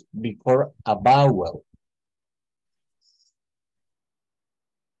used before a vowel.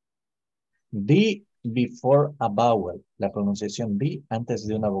 The before a vowel. La pronunciación the antes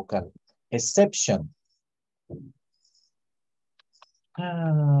de una vocal. Exception.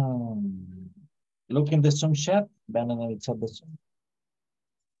 Look in the Zoom chat. Van a analizar the Zoom.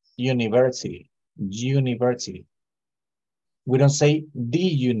 University. University. We don't say the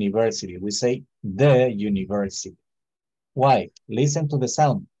university. We say the university. Why? Listen to the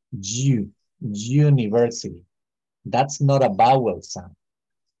sound. University. That's not a vowel sound.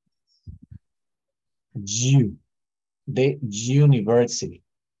 The university.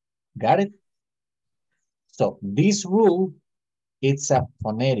 Got it? So this rule, it's a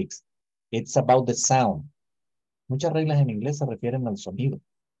phonetics. It's about the sound. Muchas reglas en inglés se refieren al sonido.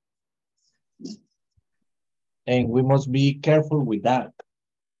 And we must be careful with that.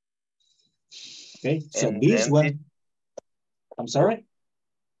 Okay, so And this one, I'm sorry?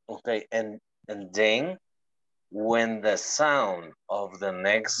 Okay, and then when the sound of the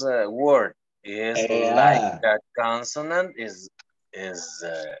next word is like a consonant, is is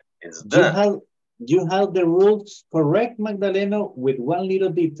you have the rules correct, Magdalena, with one little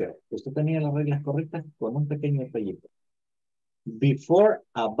detail. Usted tenía las reglas correctas con un pequeño detallito. Before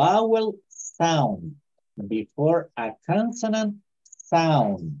a vowel sound, before a consonant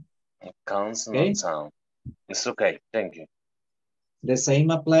sound. A consonant sound. It's okay, thank you. The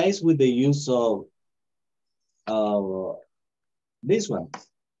same applies with the use of this one.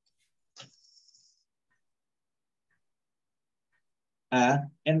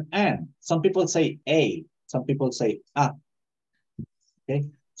 And an. Some people say a, some people say a. Okay,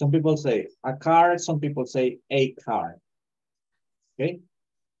 some people say a car, some people say a car. Okay,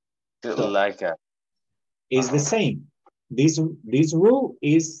 so like a. It's the same. This rule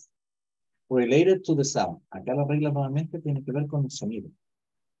is related to the sound. Acá la regla nuevamente tiene que ver con el sonido.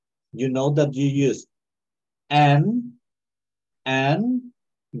 You know that you use an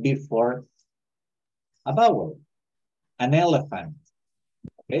before a vowel. An elephant.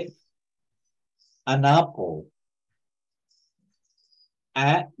 Okay. An apple.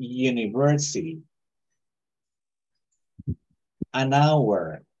 A university. An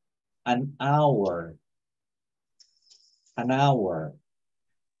hour. An hour. An hour.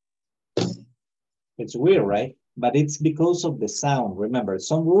 It's weird, right? But it's because of the sound. Remember,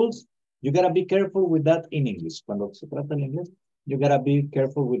 some rules, you gotta be careful with that in English. Cuando se trata en inglés, you gotta be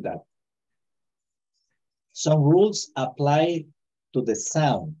careful with that. Some rules apply to the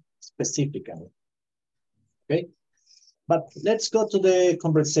sound specifically. Okay? But let's go to the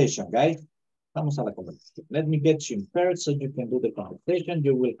conversation, guys. Vamos a la conversation. Let me get you in pairs so you can do the conversation.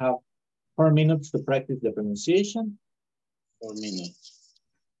 You will have 4 minutes to practice the pronunciation. 4 minutes.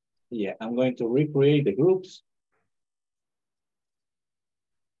 Yeah, I'm going to recreate the groups.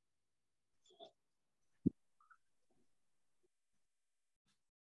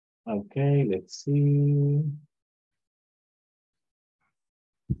 Okay, let's see.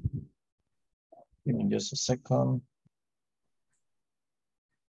 Give me just a second.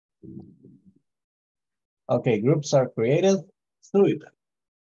 Okay, groups are created. Let's do it.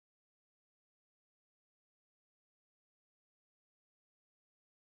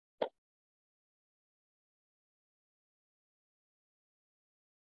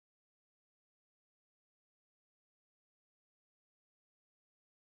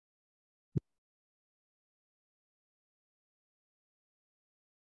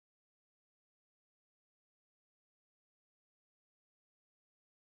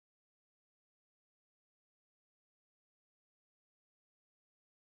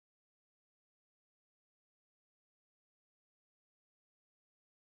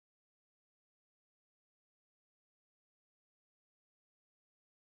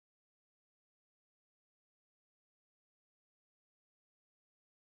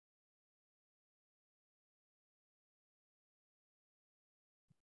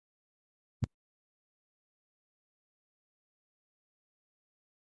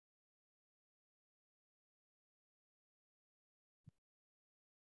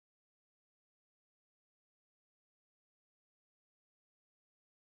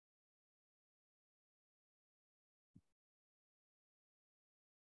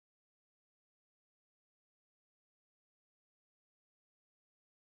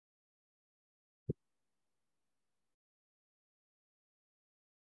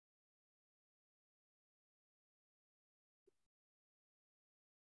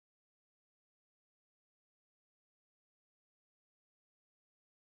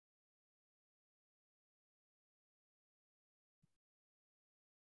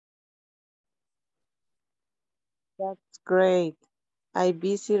 That's great. I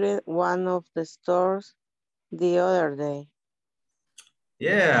visited one of the stores the other day.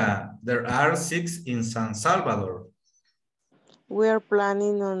 Yeah, there are 6 in San Salvador. We are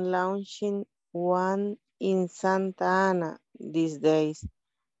planning on launching one in Santa Ana these days.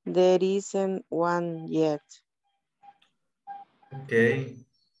 There isn't one yet. Okay.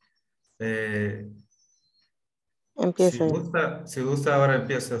 Empieza. Si gusta, ahora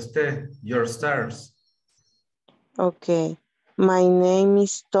empieza usted. Your stars. Okay. My name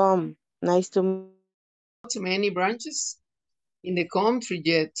is Tom. Nice to meet you. Not many branches in the country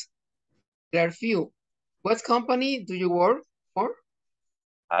yet. There are few. What company do you work for?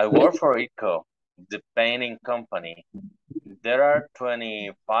 I work for ICO, the painting company. There are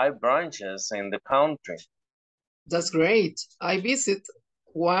 25 branches in the country. That's great. I visit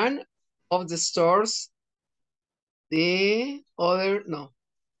one of the stores the other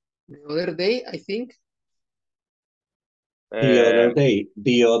day, I think. The other day.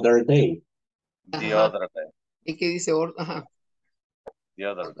 The other day. ¿Y qué dice? Ajá. The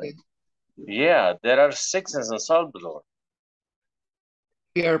other day. Yeah, there are 6 in San Salvador.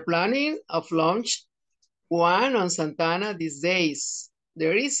 We are planning of launch one on Santana these days.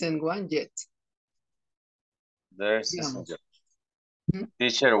 There isn't one yet. There's Digamos.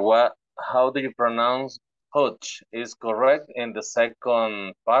 teacher, how do you pronounce Hutch? Is correct in the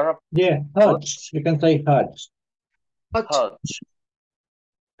second paragraph? Yeah, Hutch. You can say Hutch. Hutch.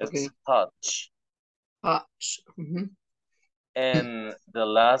 It's Okay. Hutch. Hutch. And the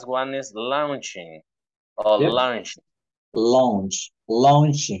last one is launching or Yep. launching.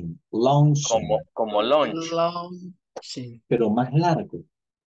 Launching. Como launch. Launching. Pero más largo.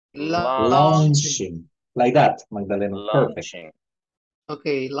 Launching. Like that, Magdalena. Perfect. Launching.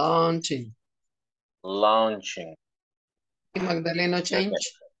 Okay, launching. Launching. Magdalena change.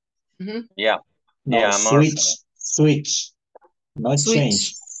 Yeah. No, yeah, switch. Not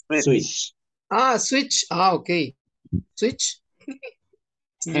change. Switch. Ah, switch. Ah, okay. Switch.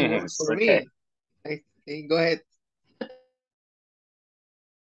 New word for me. Okay, go ahead.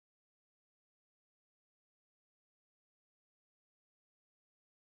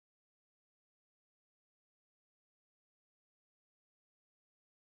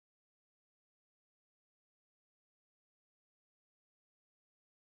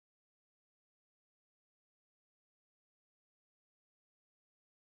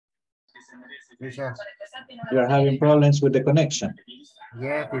 Teacher. You're having problems with the connection.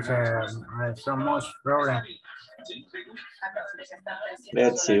 Yeah, teacher. So much problem.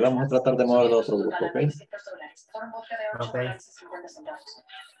 Let's see. Vamos a tratar de mover el otro grupo, ¿ok? Okay.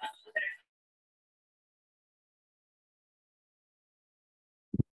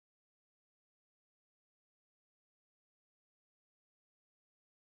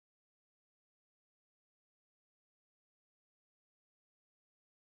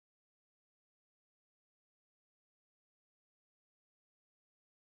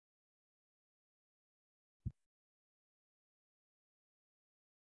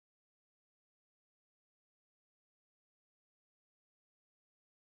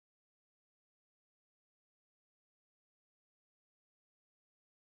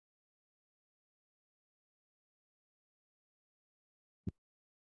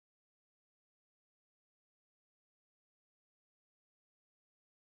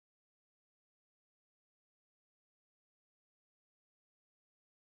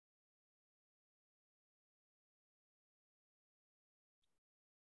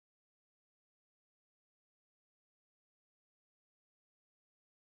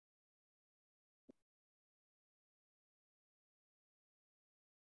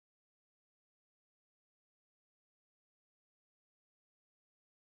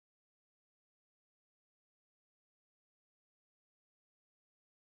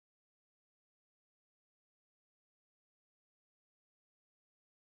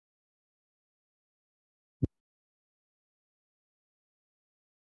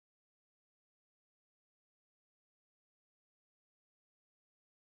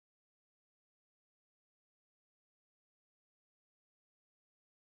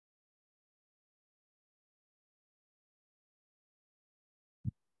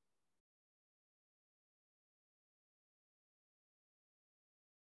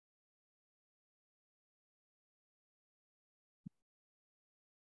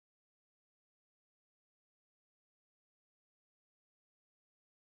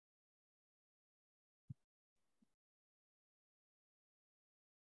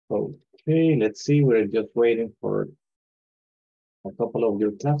 Okay, let's see. We're just waiting for a couple of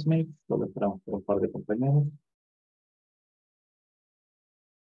your classmates. Solo esperamos por un par de compañeros.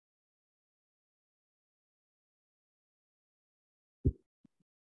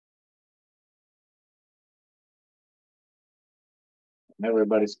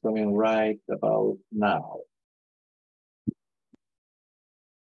 Everybody's coming right about now.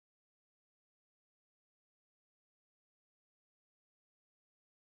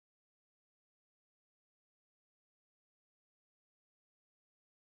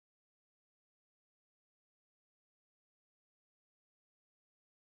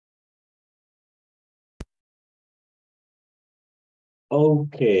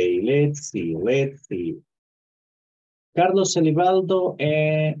 Okay, let's see. Carlos Elivaldo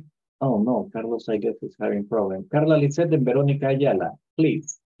and, oh no, Carlos, I guess is having problem. Carla Lisette and Veronica Ayala,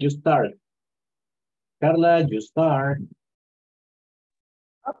 please, you start. Carla, you start.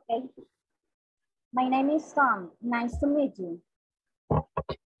 Okay. My name is Tom. Nice to meet you.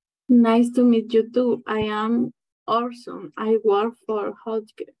 Nice to meet you too. I am Orson. I work for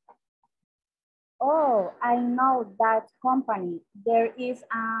Hotchkiss. Oh, I know that company. There is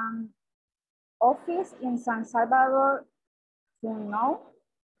an office in San Salvador, you know?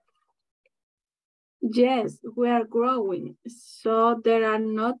 Yes, we are growing, so there are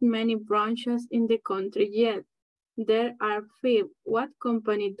not many branches in the country yet. There are few. What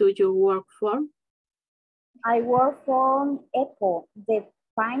company do you work for? I work for ECO, the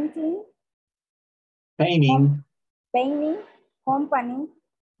painting company.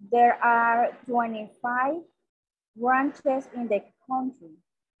 There are 25 branches in the country.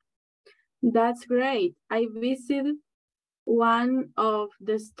 That's great. I visited one of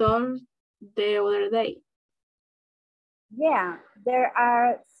the stores the other day. Yeah, there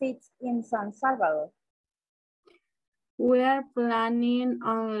are 6 in San Salvador. We are planning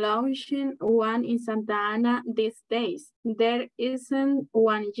on launching one in Santa Ana these days. There isn't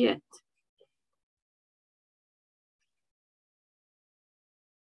one yet.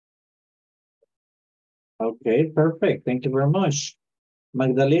 Okay, perfect. Thank you very much.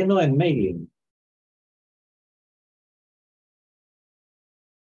 Magdaleno and Megan.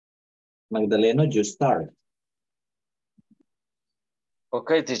 Magdaleno, you start.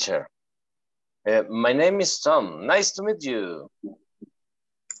 Okay, teacher. My name is Tom. Nice to meet you.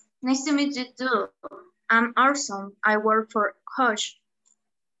 Nice to meet you too. I'm Arson. I work for Hush.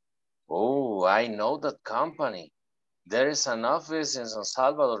 Oh, I know that company. There is an office in San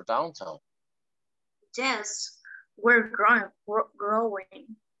Salvador downtown. Yes, we're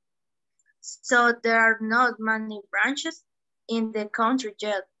growing. So there are not many branches in the country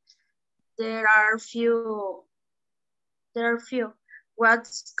yet. There are few. What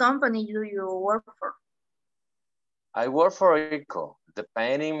company do you work for? I work for ICO, the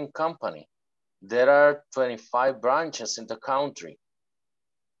painting company. There are 25 branches in the country.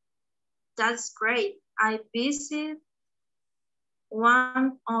 That's great. I visited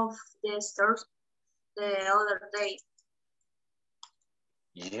one of the stores the other day.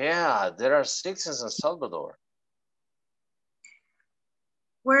 Yeah, there are 6 in San Salvador.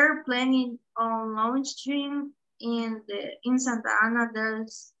 We're planning on launching in Santa Ana.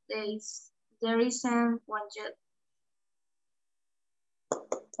 There isn't one yet.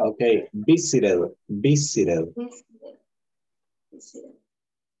 Okay, visited.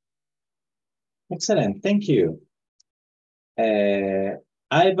 Excellent, thank you.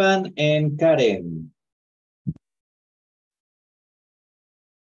 Ivan and Karen.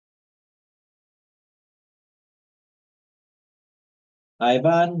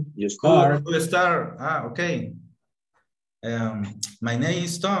 Ivan, you start. Who start? Okay. My name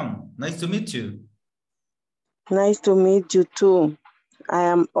is Tom. Nice to meet you. Nice to meet you too. I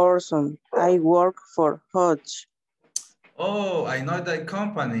am Orson. I work for Hodge. Oh, I know that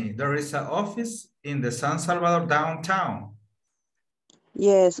company. There is an office in the San Salvador downtown.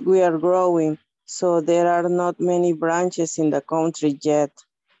 Yes, we are growing, so there are not many branches in the country yet.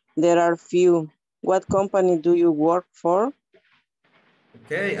 There are few. What company do you work for?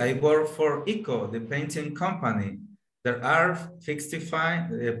 Okay, I work for ICO, the painting company. There are 25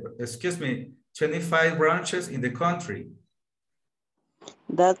 branches in the country.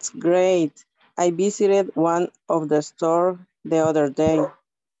 That's great. I visited one of the stores the other day.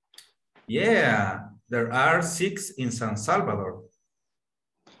 Yeah, there are 6 in San Salvador.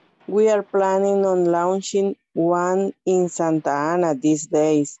 We are planning on launching one in Santa Ana these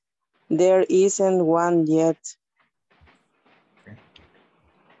days. There isn't one yet. Okay.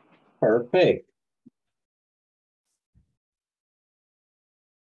 Perfect.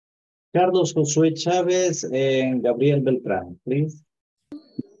 Carlos Josué Chávez and Gabriel Beltrán, please.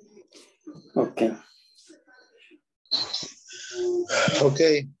 Okay. Ok,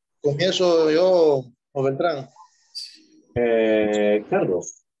 comienzo yo o Beltrán.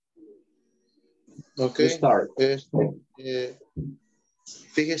 Carlos. Ok. Start.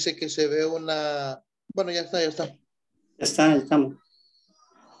 Fíjese que se ve una... Bueno, ya está. Ya estamos.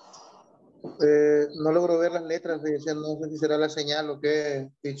 No logro ver las letras, fíjese, no sé si será la señal o qué,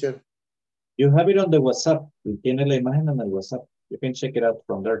 teacher. You have it on the WhatsApp. Tiene la imagen en el WhatsApp. You can check it out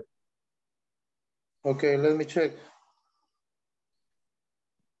from there. Okay, let me check.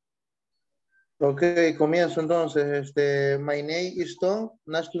 Ok, comienzo entonces. My name is Tom.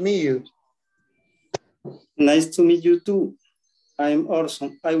 Nice to meet you. Nice to meet you too. I'm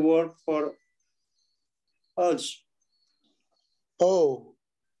Orson. I work for Hodge. Oh,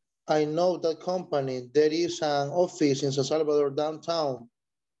 I know that company. There is an office in San Salvador downtown.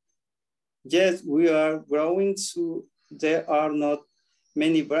 Yes, we are growing, so there are not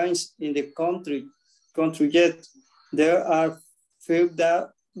many branches in the country yet. There are few.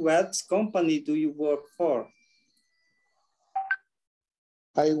 What company do you work for?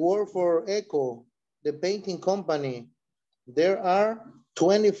 I work for ECO, the painting company. There are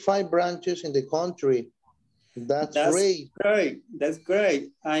 25 branches in the country. That's great. That's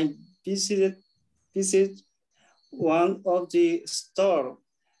great. I visited visited one of the store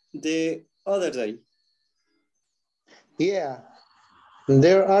the other day. Yeah,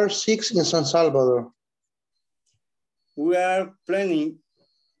 there are 6 in San Salvador. We are planning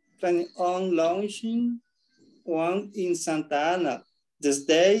on launching one in Santa Ana. This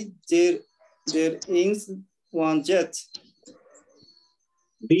day, there isn't one yet.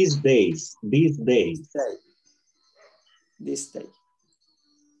 These days. This day.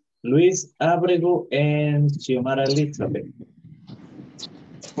 Luis Abrego and Xiomara Elizabeth.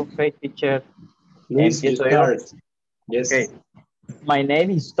 Okay, teacher. Luis, you start. Yes. Okay. My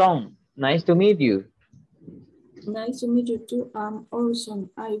name is Tom. Nice to meet you. Nice to meet you too. I'm Orson.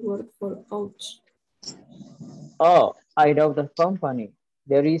 I work for Ouch. Oh, I know the company.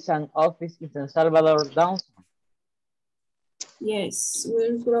 There is an office in San Salvador downtown. Yes,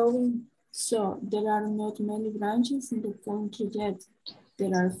 we're growing. So there are not many branches in the country yet.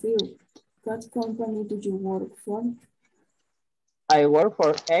 There are few. What company do you work for? I work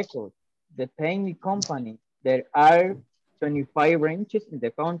for Echo, the painting company. There are 25 branches in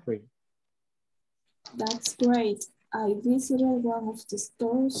the country. That's great. I visited one of the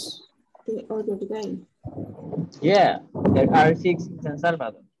stores the other day. Yeah, there are 6 in San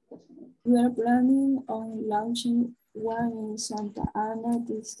Salvador. We are planning on launching one in Santa Ana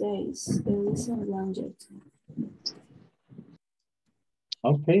these days. There isn't one yet.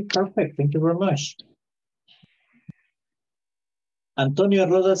 Okay, perfect. Thank you very much. Antonio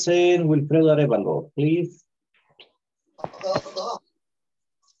Rodas and Wilfredo Arevalo, please.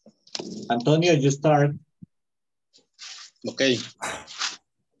 Antonio, you start. Okay.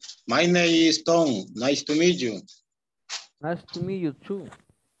 My name is Tom. Nice to meet you. Nice to meet you too.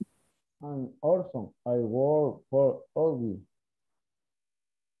 I'm Orson. I work for Obi.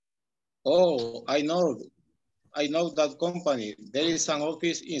 Oh, I know that company. There is an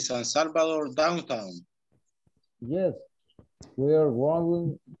office in San Salvador downtown. Yes, we are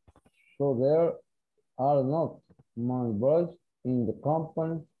growing, so there are not many boys in the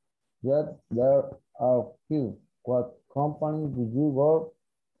company, yet there are few. What company do you work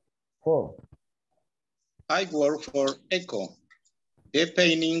for? I work for Echo, the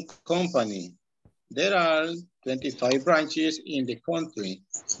painting company. There are 25 branches in the country.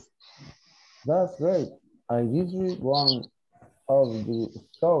 That's great. I visited one of the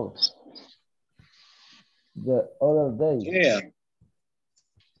stores the other day.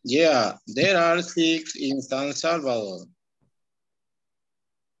 Yeah, there are 6 in San Salvador.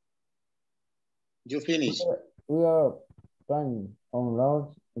 You finish. We are planning on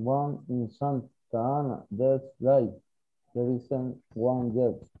launch one in Santa Ana this day. There isn't one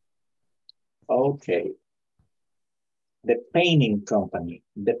yet. Okay. The painting company.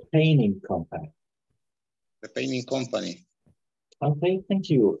 The painting company. The painting company. Okay, thank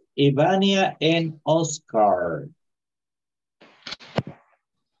you. Ivania and Oscar.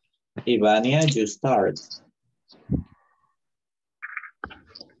 Ivania, you start.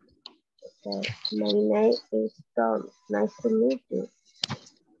 Okay. My name is Tom. Nice to meet you.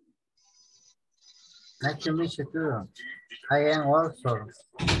 Nice to meet you too. I am also.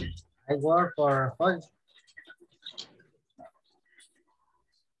 I work for Hodge.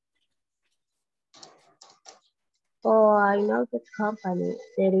 Oh, I know that company.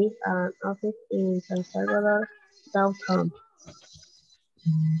 There is an office in San Salvador downtown.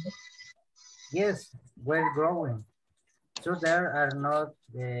 Yes, we're growing. So there are not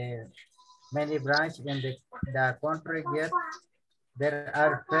many branches in the country yet. There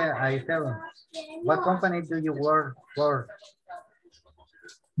are 7. What company do you work for?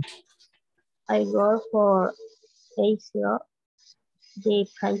 I work for ACO, the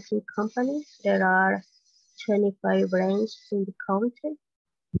painting company. There are 25 branches in the country.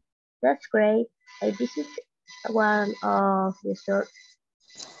 That's great. I visited one of the stores.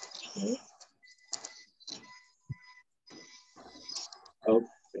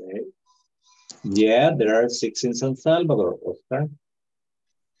 Okay. Yeah, there are 6 in San Salvador, Oscar.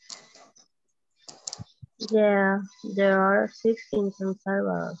 Yeah, there are 6 in San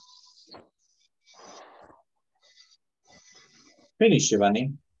Salvador. Finish,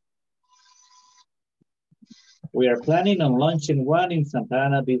 Ivani. We are planning on launching one in Santa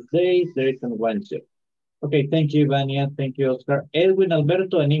Ana these days. There isn't one yet. Okay, thank you, Ivania. Thank you, Oscar. Edwin,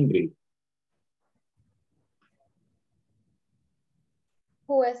 Alberto, and Ingrid.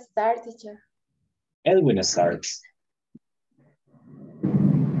 Who starts, teacher? Edwin starts.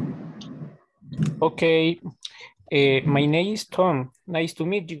 Okay. My name is Tom. Nice to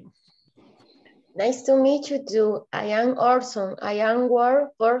meet you. Nice to meet you too. I am Orson. I am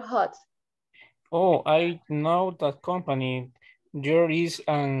work for Hot. Oh, I know that company. There is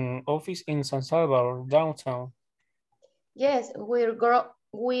an office in San Salvador, downtown. Yes, we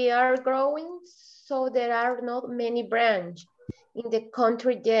are growing, so there are not many branches in the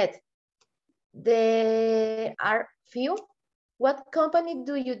country yet. There are few. What company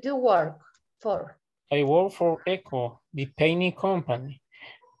do you do work for? I work for Echo, the painting company.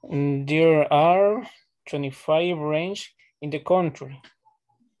 There are 25 branches in the country.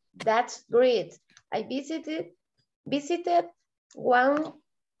 That's great. I visited one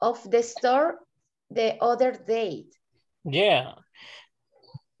of the store the other day. Yeah,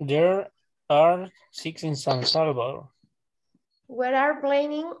 there are 6 in San Salvador. We are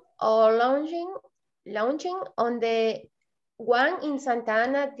planning or launching on the one in Santa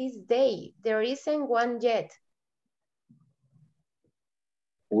Ana this day. There isn't one yet.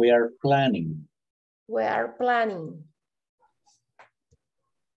 We are planning. We are planning.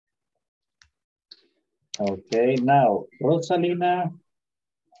 Okay, now Rosalina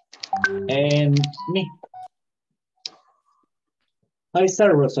and me. Hi,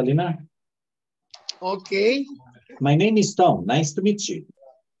 sir, Rosalina. Okay. My name is Tom. Nice to meet you.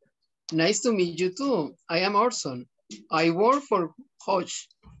 Nice to meet you too. I am Orson. I work for Hodge.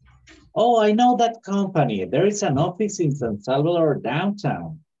 Oh, I know that company. There is an office in San Salvador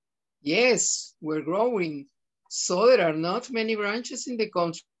downtown. Yes, we're growing. So there are not many branches in the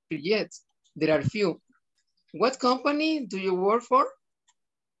country yet. There are few. What company do you work for?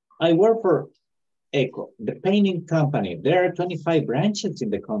 I work for Echo, the painting company. There are 25 branches in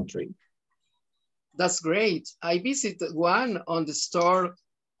the country. That's great. I visited one on the store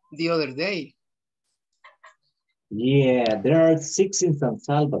the other day. Yeah, there are 6 in San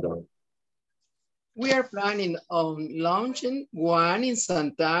Salvador. We are planning on launching one in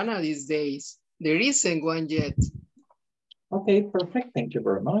Santa Ana these days. There isn't one yet. Okay, perfect. Thank you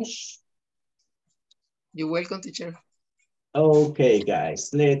very much. You're welcome, teacher. Okay, guys,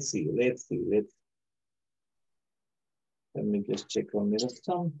 let's see. Let me just check on little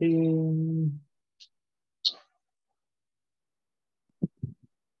something.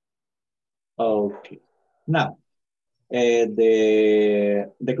 Okay, now, the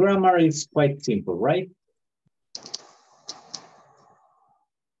grammar is quite simple, right?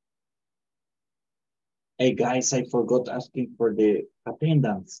 Hey, guys, I forgot asking for the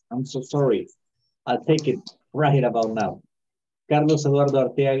attendance. I'm so sorry. I'll take it right about now. Carlos Eduardo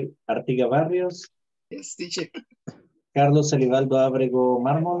Artiga Barrios. Yes, teacher. Carlos Elivaldo Ábrego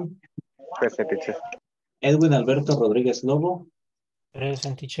Mármol. Present, teacher. Edwin Alberto Rodríguez Lobo.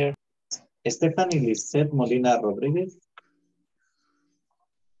 Present, teacher. Stephanie Lisette Molina Rodríguez.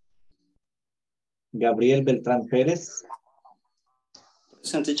 Gabriel Beltrán Pérez.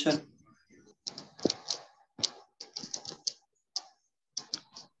 Present, teacher.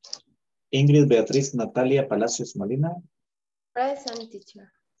 Ingrid Beatriz Natalia Palacios Molina. Present,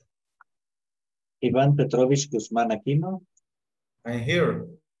 teacher. Iván Petrovich Guzmán Aquino. I'm here.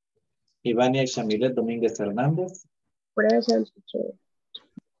 Ivania Shamilet Domínguez Hernández. Present, teacher.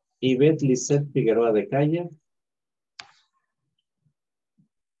 Ivette Lisette Figueroa de Calle.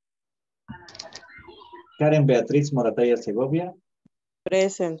 Karen Beatriz Morataya Segovia.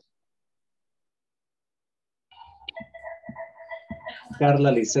 Present.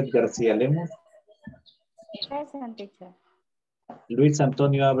 Carla Lisette García Lemos. Present, teacher. Luis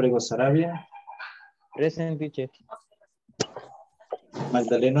Antonio Ábrego Sarabia. Present, teacher.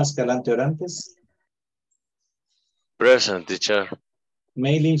 Magdalena Escalante Orantes. Present, teacher.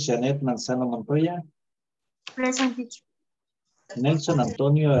 Maylin Janet Manzano Montoya. Present, teacher. Nelson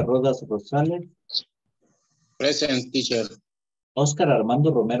Antonio Herrodas Rosales. Present, teacher. Oscar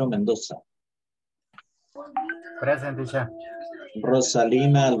Armando Romero Mendoza. Present, teacher.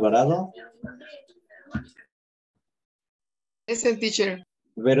 Rosalina Alvarado. Present, teacher.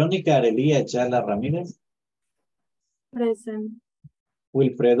 Verónica Arelia Ayala Ramírez. Present.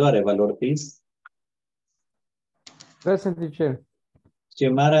 Wilfredo Arevalo Ortiz. Present, teacher.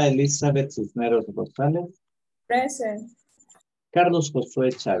 Xiomara Elizabeth Cisneros Rosales. Present. Carlos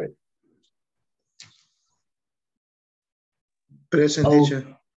Josué Chávez. Present,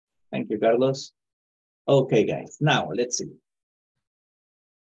 teacher. Thank you, Carlos. Okay, guys, now let's see.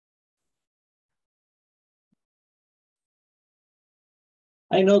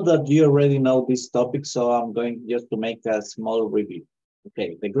 I know that you already know this topic, so I'm going just to make a small review.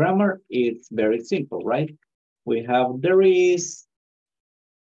 Okay, the grammar is very simple, right? We have there is.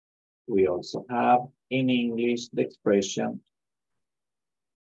 We also have in English the expression.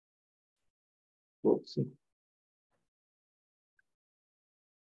 Oopsie.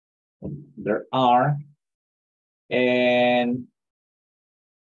 There are. And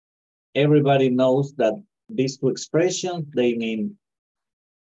everybody knows that These two expressions, they mean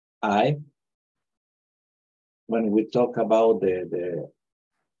I. When we talk about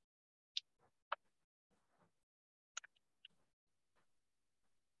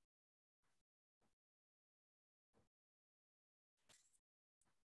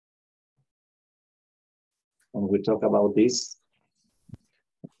when we talk about this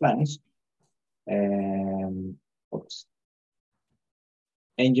Spanish, oops.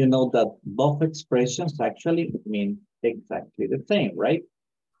 And you know that both expressions actually mean exactly the same, right?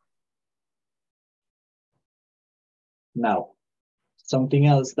 Now, something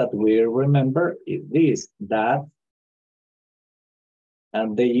else that we remember is this, that,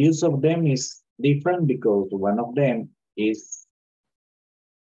 and the use of them is different because one of them is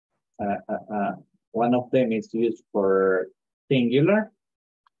used for singular,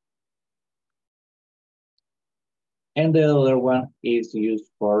 and the other one is used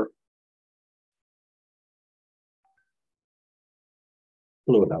for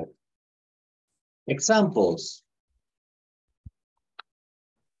plural. Examples.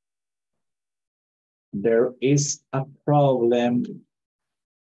 There is a problem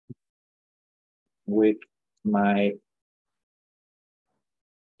with my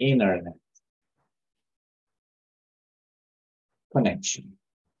internet connection.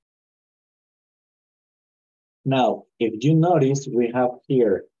 Now, if you notice, we have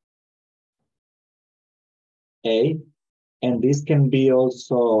here A, and this can be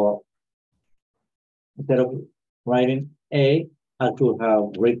also, instead of writing A, I could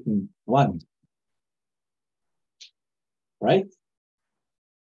have written 1, right?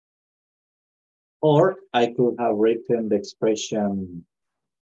 Or I could have written the expression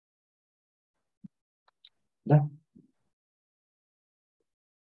that.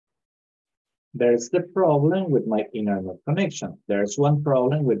 There's the problem with my internet connection. There's one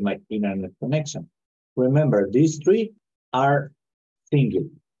problem with my internet connection. Remember, these three are singular.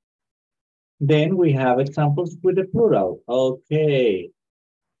 Then we have examples with the plural. Okay.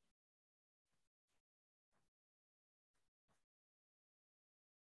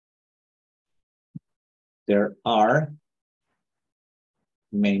 There are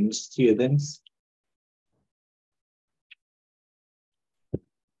many students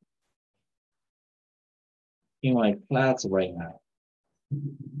in my class right now.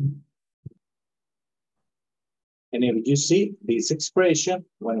 And if you see this expression,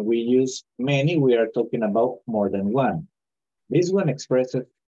 when we use many, we are talking about more than one. This one expresses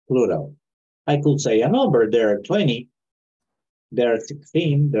plural. I could say a number, there are 20, there are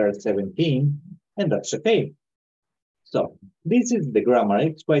 16, there are 17, and that's okay. So this is the grammar.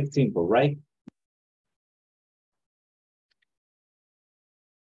 It's quite simple, right?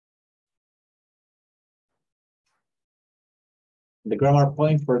 The grammar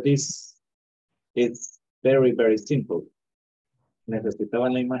point for this is very, very simple.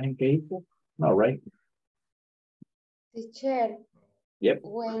 ¿Necesitaban la imagen que hizo? No, right? Teacher. Yep.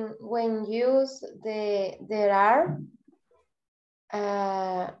 When use there are,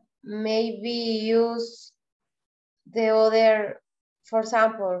 maybe use the other, for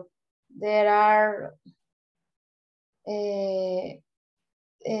example, there are, mi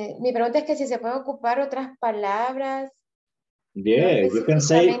pregunta es que si se pueden ocupar otras palabras. Yeah, no you can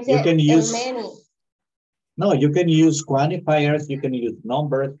say, you can use, many. no, you can use quantifiers, you can use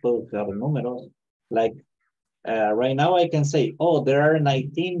numbers, those are números. Like right now I can say, oh, there are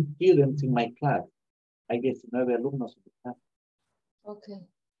 19 students in my class. I guess 9 alumnos in the class. Okay.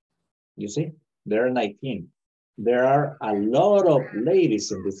 You see, there are 19. There are a lot of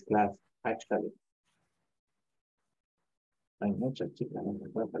ladies in this class, actually. Let's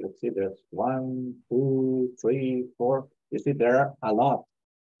see, there's 1, 2, 3, 4. You see, there are a lot.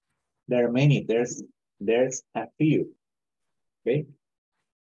 There are many. There's a few. Okay.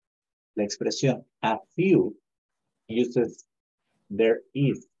 La expresión a few uses there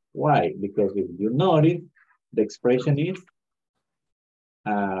is. Why? Because if you notice, the expression is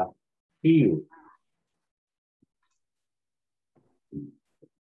a few.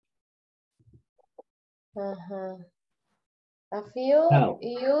 A few now,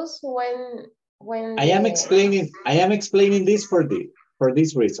 use when I am explaining this for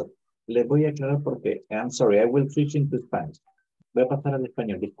this reason. Les voy a aclarar por qué. I'm sorry, I will switch into Spanish. Voy a pasar al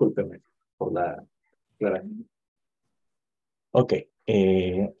español, discúlpeme por la aclaración. Ok,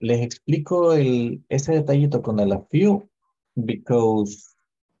 les explico ese detallito con el a few, because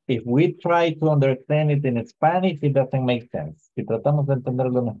if we try to understand it in Spanish, it doesn't make sense. Si tratamos de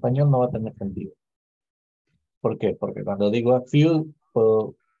entenderlo en español, no va a tener sentido. ¿Por qué? Porque cuando digo a few,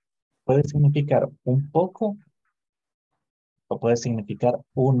 puede significar un poco o puede significar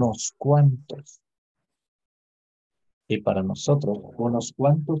unos cuantos. Y para nosotros, unos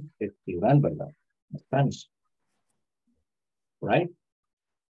cuantos festival, ¿verdad? Spanish. Right?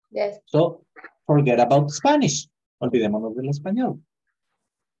 Yes. So, forget about Spanish. Olvidémonos del español.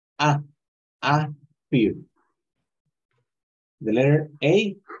 A few. The letter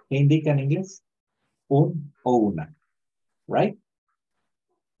A, ¿qué indica en inglés? Un o una. Right?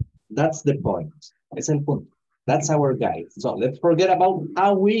 That's the point. Es el punto. That's our guide. So let's forget about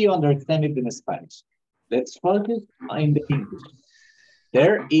how we understand it in Spanish. Let's focus on the English.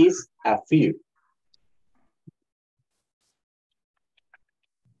 There is a few.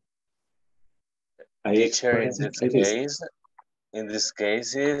 Teacher, in this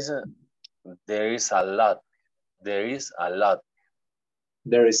case is there is a lot. There is a lot.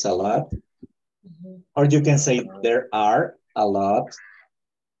 There is a lot. Or you can say there are a lot.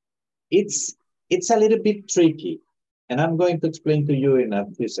 It's a little bit tricky. And I'm going to explain to you in a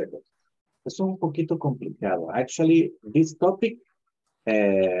few seconds. Es un poquito complicado. Actually, this topic,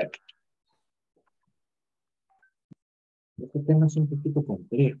 este tema es un poquito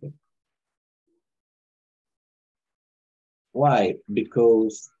complejo. Why?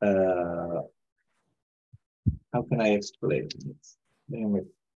 Because, how can I explain this? Déjame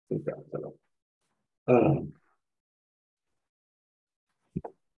explicártelo.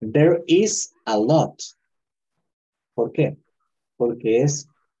 There is a lot. ¿Por qué? Porque es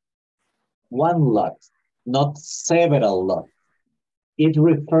one lot, not several lots. It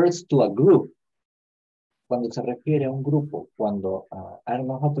refers to a group. Cuando se refiere a un grupo, cuando, I don't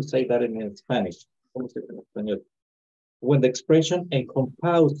know how to say that in Spanish. ¿Cómo se dice en español? When the expression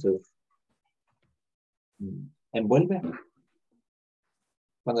encompasses, envuelve.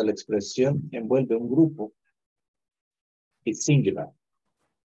 Cuando la expresión envuelve un grupo, it's singular.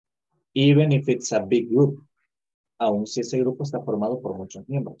 Even if it's a big group. Aun si ese grupo está formado por muchos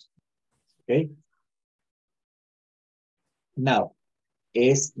miembros. Okay? Now,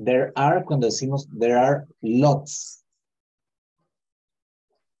 there are, cuando decimos there are lots.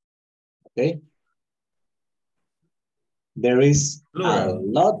 Okay? There is a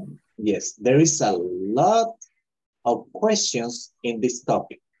lot, yes, there is a lot of questions in this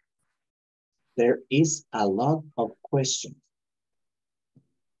topic. There is a lot of questions.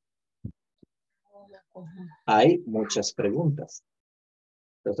 Hay muchas preguntas.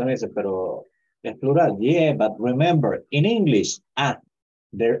 Entonces me dice, pero es plural. Yeah, but remember, in English,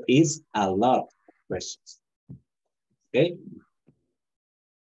 there is a lot of questions. Okay?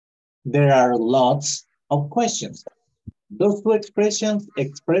 There are lots of questions. Those two expressions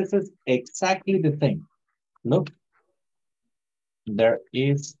expresses exactly the same. Look, there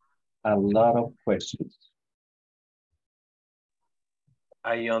is a lot of questions.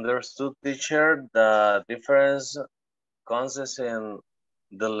 I understood, teacher, the difference consists in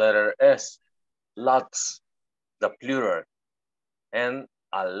the letter S, lots, the plural, and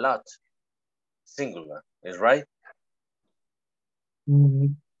a lot, singular, is right?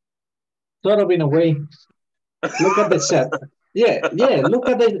 Sort of in a way. Look at the chat. Yeah, look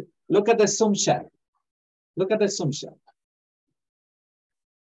at the Zoom chat. Look at the Zoom chat.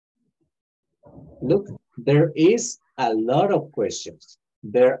 Look, there is a lot of questions.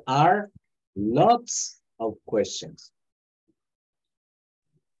 There are lots of questions.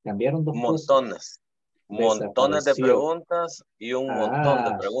 Cambiaron dos montones. Montones de preguntas y un montón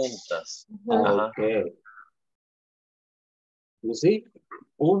de preguntas. Okay. You see?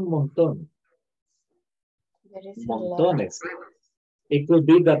 Un montón. Montones. It could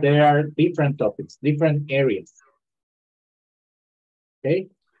be that there are different topics, different areas. Okay?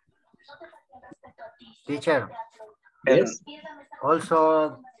 Teacher. Yes.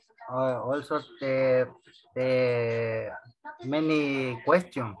 Also the many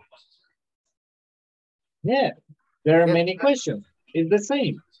questions. Yeah, there are many questions. It's the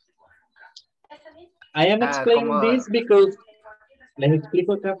same. I am explaining this because, les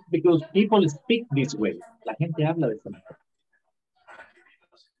explico acá, because people speak this way. La gente habla de esta manera.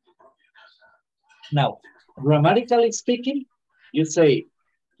 Now, grammatically speaking, you say,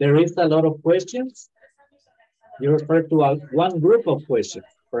 there is a lot of questions. You refer to one group of questions,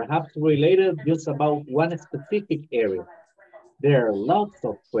 perhaps related just about one specific area. There are lots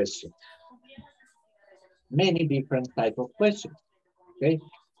of questions. Many different types of questions. Okay?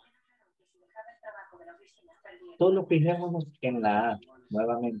 Solo fijémonos en la A,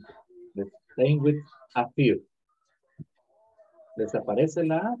 nuevamente. The same with a few. Desaparece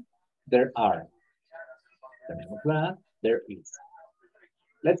la A, there are. Tenemos la A, there is.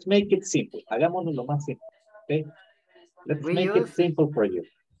 Let's make it simple. Hagámoslo lo más simple. Okay? Let's make it simple for you.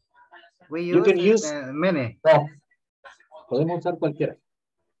 You can use many. Podemos usar cualquiera.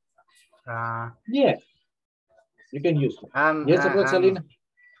 Yeah. You can use it. Yes, Rosalina.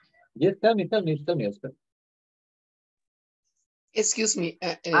 Yes, tell me, Oscar. Excuse me.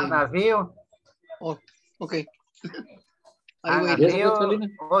 I'm a few. Oh, okay. I'm a Yes, few Rosalina.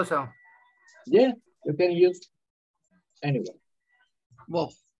 also. Yeah, you can use anyway.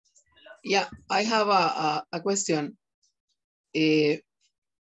 Well, yeah, I have a question. If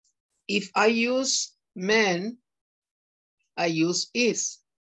I use man, I use is.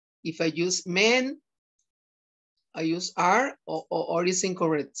 If I use men, I use are, or is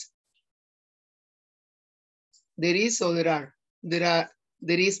incorrect? There is or there are?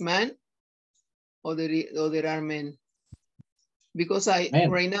 There is man or there are men? Because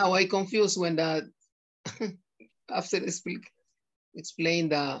right now I confuse when the after explain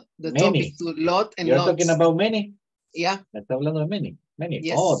the topic to lot and You're lots. talking about many? Yeah. Está hablando de many.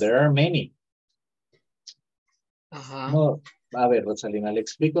 Yes. Oh, there are many. Ajá. No, a ver, Rosalina, le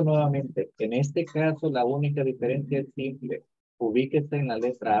explico nuevamente. En este caso, la única diferencia es simple. Ubíquese en la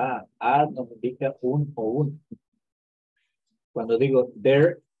letra A. A nos indica un o uno. Cuando digo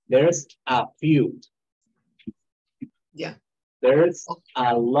there's a few. Yeah. There's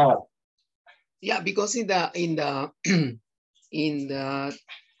a lot. Yeah, because in the in the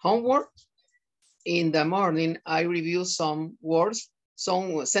homework in the morning I review some words,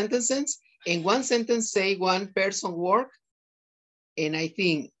 some sentences, and one sentence say one person work, and I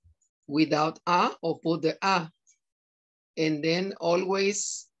think without a or put the a, and then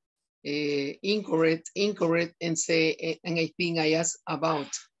always incorrect, and say, and I think I ask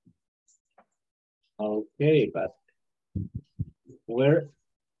about. Okay, but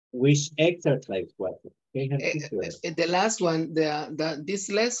which exercise was it? The last one, this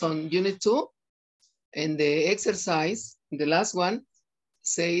lesson, unit 2, and the exercise, the last one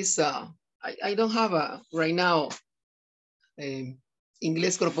says, I don't have right now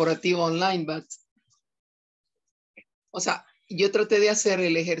Inglés Corporativo-09, but, o sea, yo traté de hacer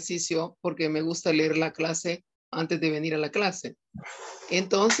el ejercicio porque me gusta leer la clase antes de venir a la clase.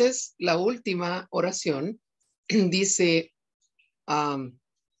 Entonces, la última oración dice,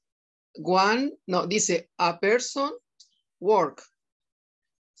 dice, a person work,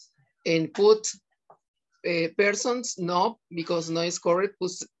 and put persons, no, because no is correct,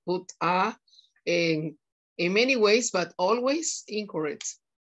 put a, in many ways, but always incorrect.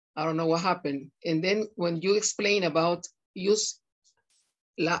 I don't know what happened. And then when you explain about use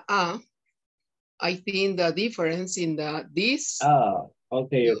la a, I think the difference in this. Ah,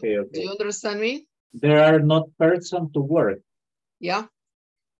 okay. Do you understand me? There are not persons to work. Yeah.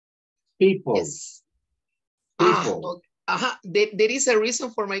 People. Yes. People. There is a reason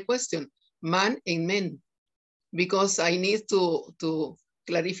for my question. Man and men. Because I need to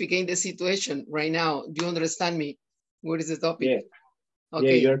clarify the situation right now. Do you understand me? What is the topic? Yeah.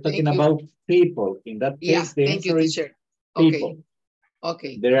 Okay. Yeah, you're talking about people. In that case, the answer is people.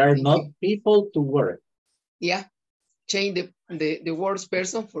 Okay. There are not people to work. Yeah. Change the words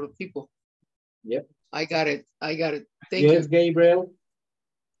person for people. Yep. I got it. Thank you. Yes, Gabriel.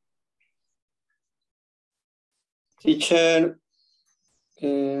 Teacher,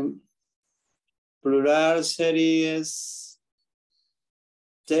 plural series.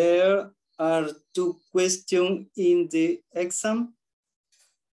 There are 2 questions in the exam.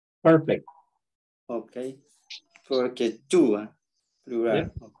 Perfect. Okay. Porque 2, plural.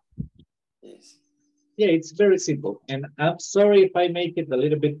 Yep. Yes. Yeah, it's very simple. And I'm sorry if I make it a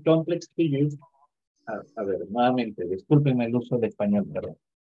little bit complex to you. A ver, nuevamente, discúlpenme el uso del español, pero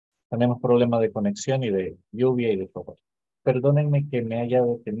tenemos problemas de conexión y de lluvia y de todo. Perdónenme que me haya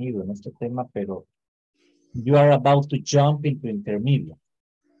detenido en este tema, pero you are about to jump into intermediate.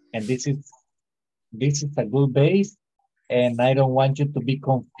 And this is a good base, and I don't want you to be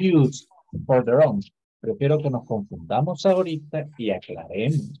confused further on. Prefiero que nos confundamos ahorita y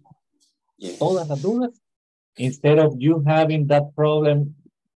aclaremos todas las dudas, instead of you having that problem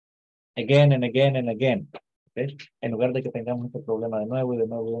again and again and again. Okay? En lugar de que tengamos este problema de nuevo y de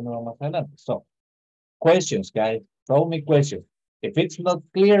nuevo y de nuevo más adelante. So, questions, guys. Throw me questions. If it's not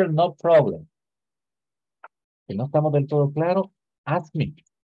clear, no problem. Si no estamos del todo claro, ask me.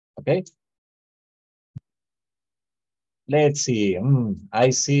 Okay? Let's see.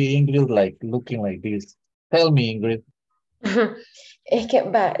 I see Ingrid like looking like this. Tell me, Ingrid. Es que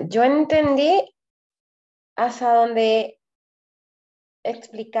yo entendí hasta donde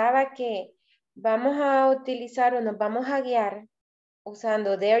explicaba que vamos a utilizar o nos vamos a guiar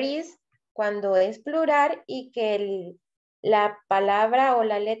usando there is cuando es plural y que la palabra o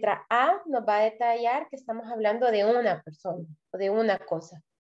la letra A nos va a detallar que estamos hablando de una persona o de una cosa.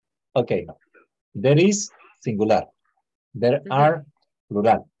 Okay. There is singular. There are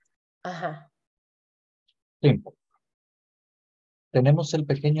plural. Ajá. Simple. tenemos el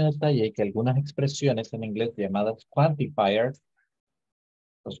pequeño detalle que algunas expresiones en inglés llamadas quantifiers,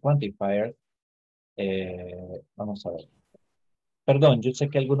 los quantifiers, vamos a ver. Perdón, yo sé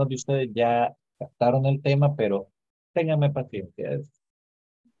que algunos de ustedes ya captaron el tema, pero ténganme paciencia.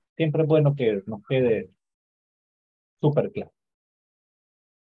 Siempre es bueno que nos quede súper claro.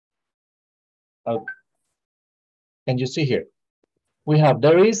 Okay. Can you see here? We have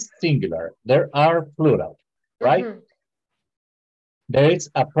there is singular, there are plural, right? There is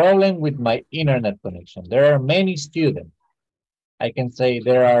a problem with my internet connection. There are many students. I can say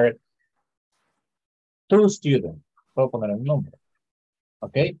there are 2 students. Puedo poner el nombre.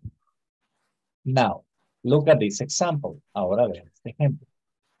 Okay? Now, look at this example. Ahora vean este ejemplo.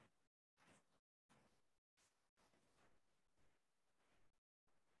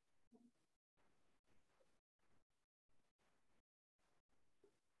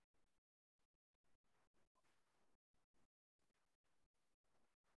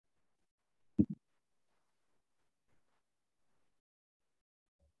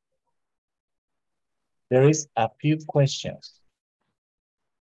 There is a few questions.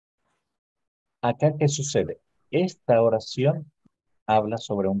 Acá, ¿qué sucede? Esta oración habla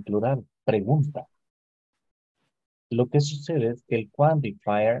sobre un plural, pregunta. Lo que sucede es que el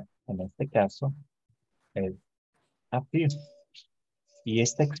quantifier, en este caso, es a few. Y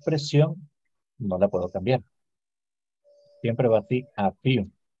esta expresión no la puedo cambiar. Siempre va así, a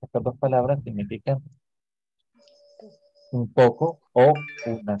few. Estas dos palabras significan un poco o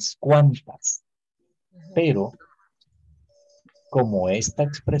unas cuantas. Pero, como esta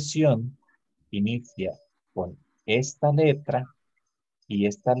expresión inicia con esta letra y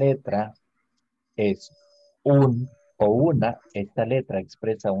esta letra es un o una, esta letra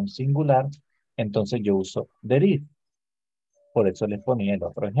expresa un singular, entonces yo uso there is. Por eso les ponía el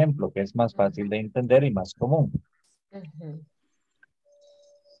otro ejemplo, que es más fácil de entender y más común.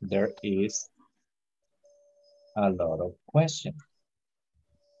 There is a lot of questions.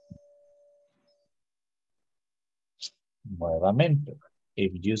 Nuevamente,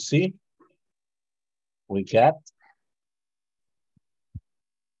 if you see, we got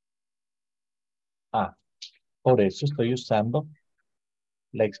por eso estoy usando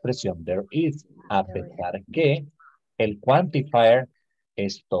la expresión there is, a pesar que el quantifier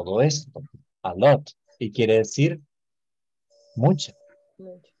es todo esto, a lot, y quiere decir mucho,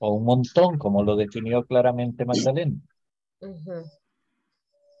 o un montón, como lo definió claramente Magdalena.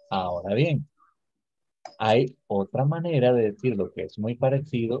 Ahora bien, hay otra manera de decirlo que es muy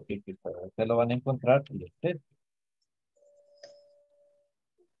parecido y que ustedes se lo van a encontrar y ustedes.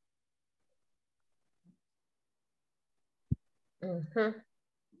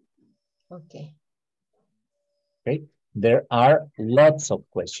 Okay. Okay. There are lots of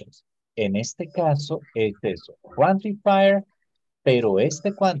questions. En este caso es eso, quantifier, pero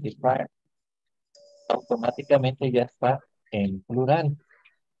este quantifier automáticamente ya está en plural.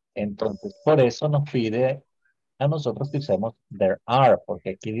 Entonces, por eso nos pide a nosotros que usemos there are,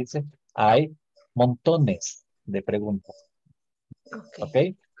 porque aquí dice hay montones de preguntas. ¿Ok?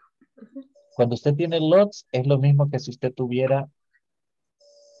 Cuando usted tiene lots, es lo mismo que si usted tuviera.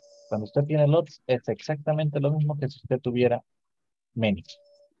 Cuando usted tiene lots, es exactamente lo mismo que si usted tuviera many.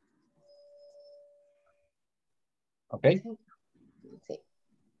 ¿Ok? Sí.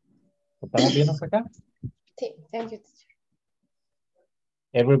 ¿Estamos bien hasta acá? Sí, thank you, teacher.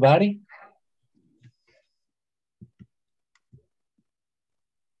 Everybody?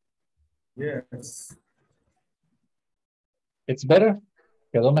 Yes. It's better?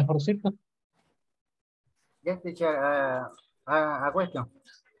 ¿Quedó mejorcito? Yes, teacher. A question.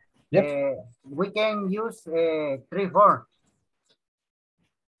 Yep. We can use 3, 4.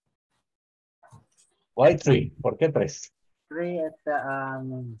 Why 3? ¿Por qué 3? 3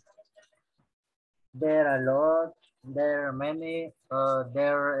 there are a lot, there are many,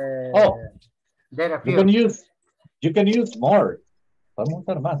 there are few. You can use more. Vamos a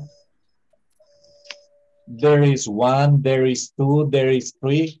usar más. There is 1, there is 2, there is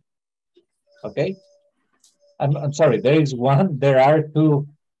 3. Okay? I'm sorry, there is 1, there are 2.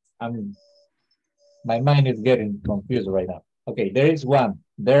 My mind is getting confused right now. Okay, there is 1,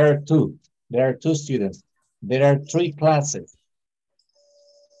 there are 2. There are 2 students. There are 3 classes.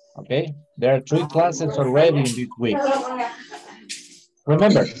 Okay, there are 3 classes already in this week.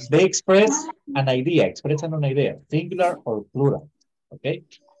 Remember, they express an idea, expresan una idea, singular or plural. Okay?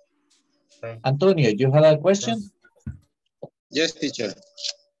 Antonio, you have a question? Yes, teacher.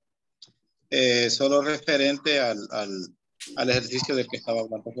 Solo referente al ejercicio del que estaba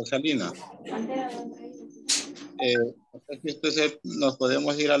hablando Rosalina. No sé si nos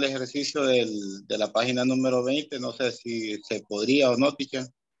podemos ir al ejercicio de la página número 20. No sé si se podría o no, teacher,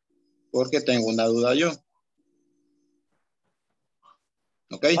 porque tengo una duda yo.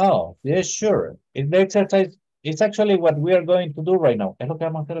 Okay. Oh, yes, sure. It's the exercise. It's actually what we are going to do right now. Es lo que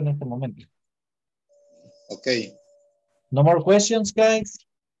vamos a hacer en este momento. Okay. No more questions, guys.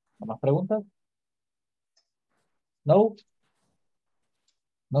 ¿No más preguntas? No.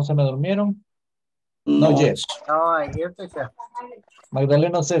 ¿No se me durmieron? No, yes. No, here, teacher.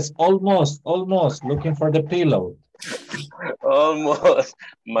 Magdalena says, almost, looking for the pillow. Almost.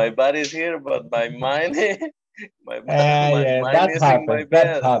 My body's here, but my mind, my Yeah, mind that is in my happens, that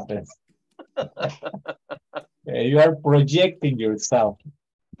bed. happens. You are projecting yourself.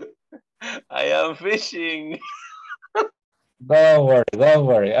 I am fishing. Don't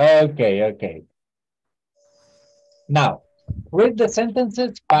worry. Okay. Now, read the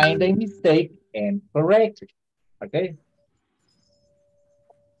sentences, find a mistake, and correct it. Okay?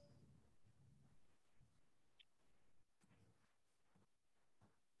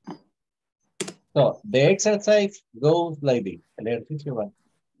 So, the exercise goes like this. El ejercicio va.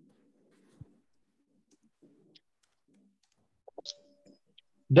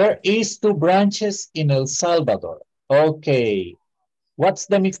 There is 2 branches in El Salvador. Okay. What's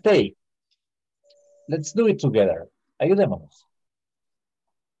the mistake? Let's do it together. Ayudémonos.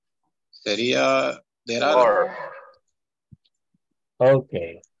 Sería, there are.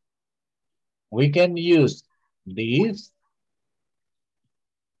 Okay. We can use this,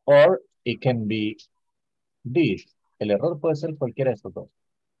 or it can be this. El error puede ser cualquiera de estos dos.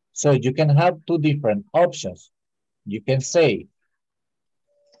 So you can have 2 different options. You can say,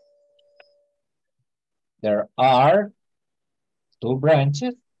 there are 2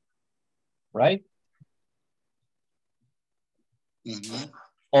 branches, right?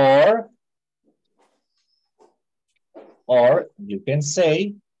 Or you can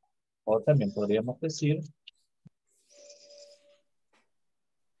say, o también podríamos decir,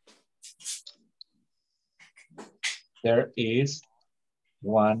 there is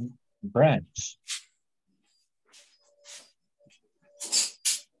 1 branch.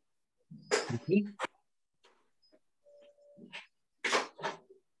 You see?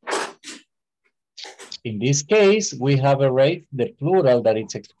 In this case, we have erased the plural that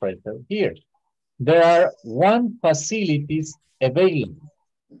is expressed here. There are 1 facilities available.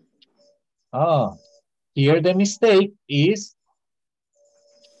 Here the mistake is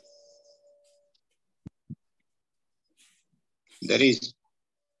there is.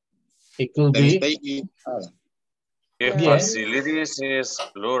 It could be. If facilities is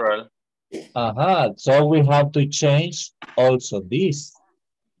plural. So we have to change also this.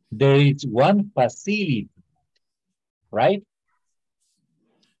 There is 1 facility, right?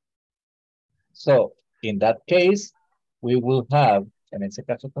 So in that case, we will have, en ese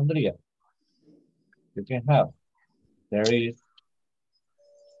caso tendría, you can have, there is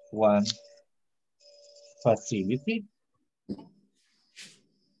 1 facility.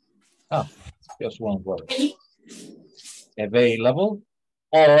 Just 1 word. Available,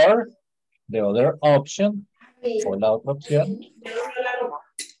 or the other option, o la otra opción.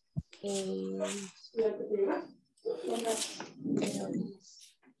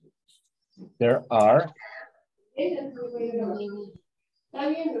 There are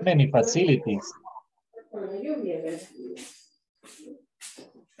many facilities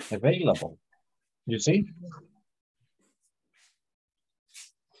available. You see?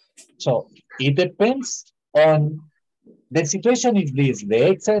 So it depends on the situation is this. The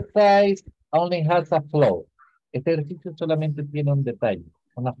exercise only has a flow. Este ejercicio solamente tiene un detalle,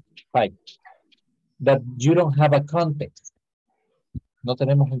 una falla. That you don't have a context. No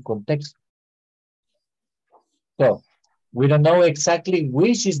tenemos un contexto. So, we don't know exactly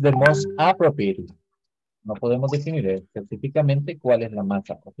which is the most appropriate. No podemos definir específicamente cuál es la más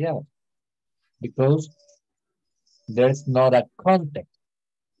apropiada. Because there's not a context.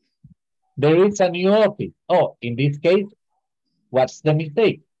 There is a new office. Oh, in this case, what's the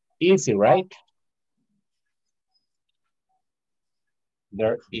mistake? Easy, right?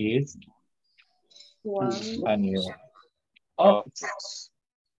 There is a new office.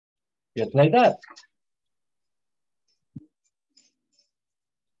 Just like that.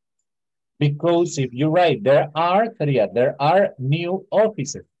 Because if you write, there are new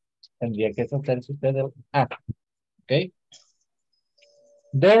offices. Tendría que hacerse usted el A. Okay?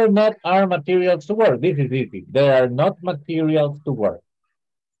 There not are materials to work. This is easy. There are not materials to work.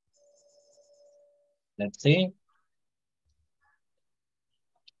 Let's see.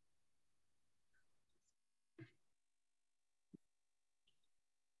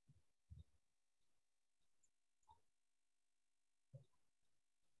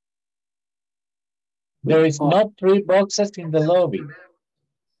 There is not 3 boxes in the lobby.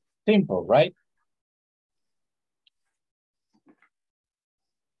 Simple, right?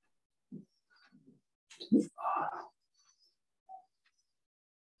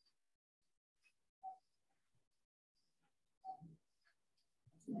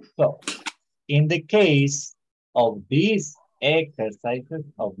 So, in the case of these exercises,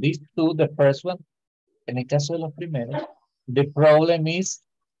 of these two, the first one, en el caso de los primeros, the problem is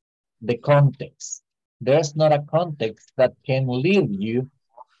the context. There's not a context that can lead you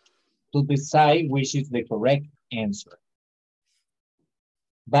to decide which is the correct answer.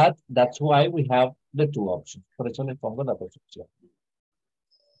 But that's why we have the 2 options. Por eso le pongo la opción.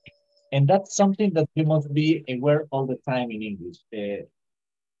 And that's something that you must be aware all the time in English.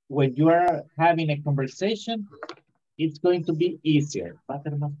 When you are having a conversation, it's going to be easier. Más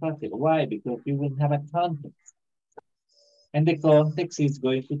fácil. Why? Because you will have a context. And the context is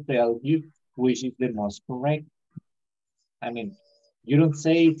going to tell you which is the most correct. I mean, you don't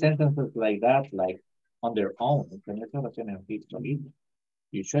say sentences like that, like on their own.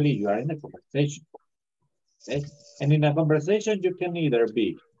 Usually you are in a conversation. Okay? And in a conversation, you can either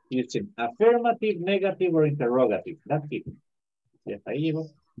be using affirmative, negative, or interrogative. That's it. Yes, ahí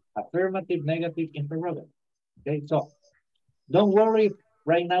llevo. Affirmative, negative, interrogative. Okay, so don't worry if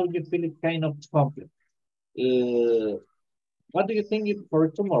right now you feel it kind of complex. What do you think if for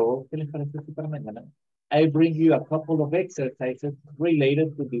tomorrow, I bring you a couple of exercises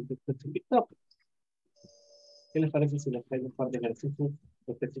related to this specific topic? ¿Qué les parece si les traigo un par de ejercicios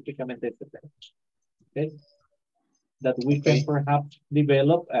específicamente de este tema? Okay? That we can perhaps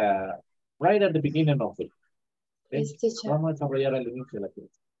develop right at the beginning of it. Okay? Vamos a desarrollar al inicio de la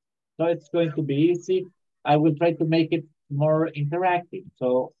clase. So it's going to be easy. I will try to make it more interactive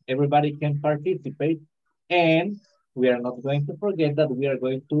so everybody can participate. And we are not going to forget that we are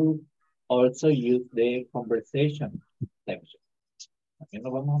going to also use the conversation section.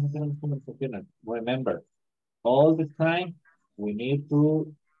 Remember, all the time we need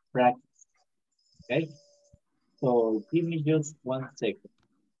to practice. Okay? So give me just 1 second.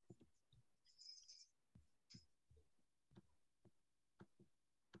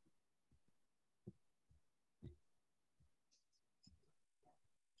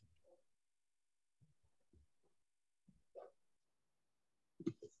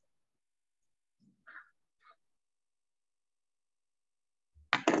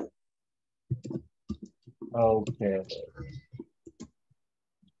 Okay.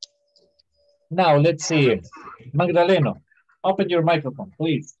 Now let's see. Magdaleno, open your microphone,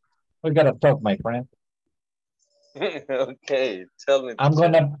 please. We gotta talk, my friend. Okay, tell me. I'm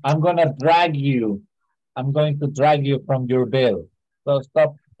gonna drag you. I'm going to drag you from your bed. So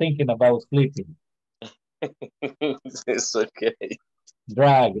stop thinking about sleeping. It's okay.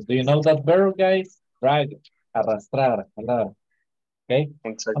 Drag. Do you know that verb, guys? Drag. Arrastrar. Okay?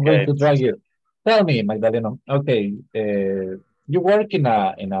 It's okay. I'm going to drag you. Tell me, Magdaleno. Okay. You work in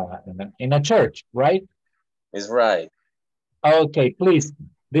a church, right? It's right. Okay, please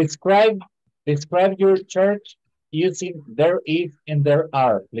describe your church using there is and there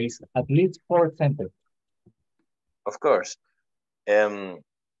are, please. At least 4 sentences. Of course. My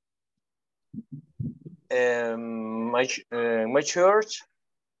church,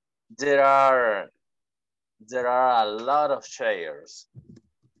 there are a lot of chairs.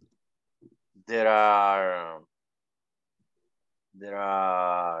 There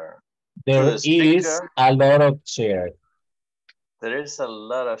is a lot of chairs. There is a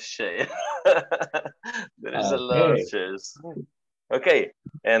lot of chairs. There is a lot of chairs. Okay,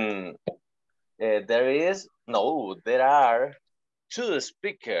 and there are 2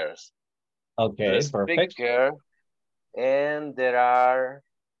 speakers. Okay, perfect. And there are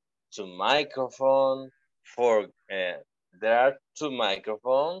 2 microphones there are 2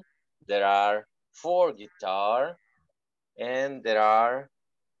 microphones. There are 4 guitars, and there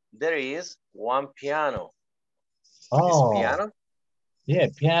is 1 piano. Oh, is piano? Yeah,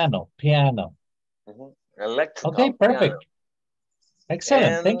 piano. Electrical. Okay, perfect. Piano.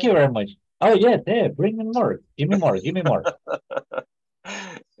 Excellent. Thank you very much. Oh yeah, bring me more. Give me more.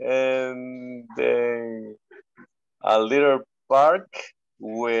 And a little park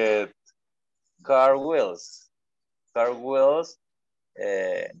with car wheels. I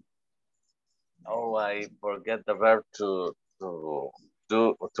forget the verb to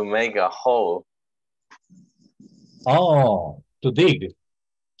make a hole. Oh, to dig.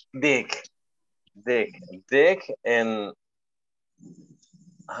 Dig, and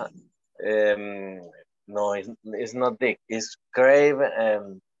no, it's not dig. It's grave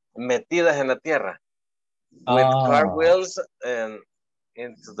metidas en la tierra with car wheels and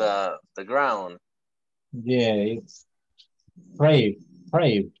into the ground. Yeah, it's crave.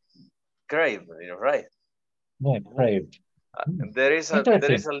 Crave, you're right. Yeah, crave. There is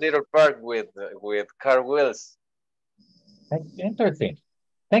Interesting. a little park with car wheels. Interesting.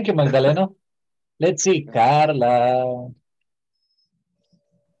 Thank you, Magdalena. Let's see, Carla.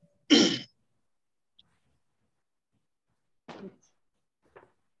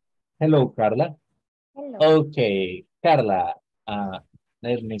 Hello, Carla. Hello. Okay, Carla.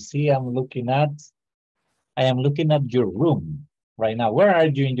 Let me see. I am looking at your room right now. Where are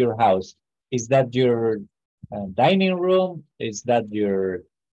you in your house? Is that your dining room? Is that your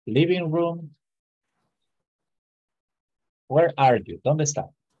living room? Where are you? ¿Dónde está?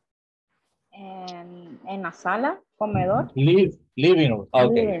 En la sala, comedor. Living room.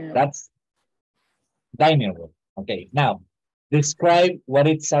 Okay, Living room. that's dining room. Okay, now describe what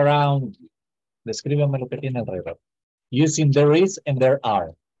it's around. Descríbeme lo que tiene alrededor. Using there is and there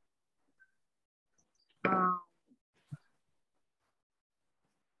are.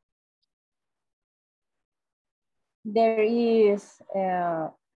 There is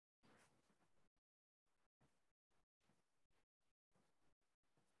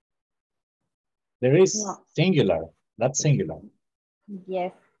there is no. Singular. That's singular.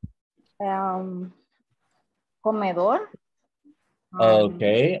 Yes. Comedor.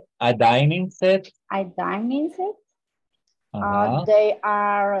 Okay. A dining set. A dining set. Uh-huh. They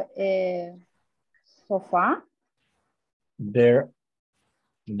are sofa. There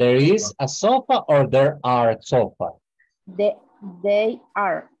is a sofa or there are sofa? They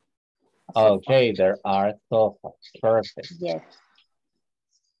are. Okay, there are sofas. Perfect. Yes.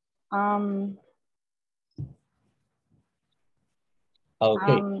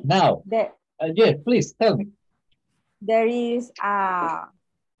 Okay, now, yes, please tell me. There is a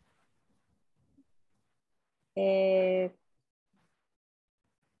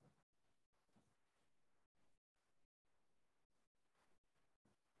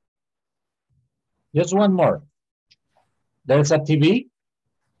just one more. There's a TV?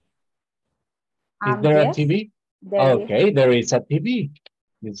 Is there yes, a TV? There okay, is. There is a TV.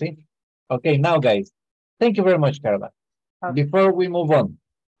 You see? Okay, now guys, thank you very much, Carla. Okay. Before we move on,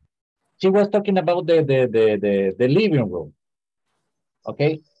 she was talking about the living room.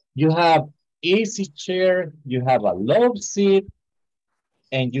 Okay, you have easy chair, you have a love seat,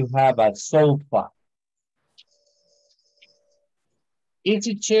 and you have a sofa.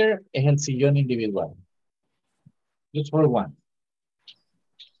 Easy chair es el sillón individual. Just for one.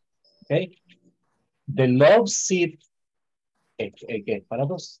 Okay. The love seat es para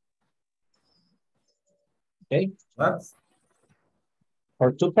dos. Okay. That's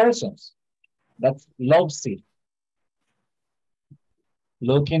for two persons. That's love seat.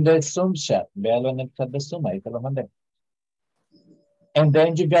 Look in the Zoom chat. Véalo en el chat de Zoom. Ahí te lo mandé. And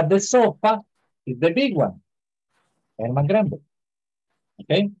then you got the sofa. It's the big one. El más grande.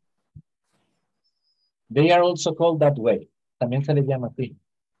 Okay. They are also called that way. También se les llama así.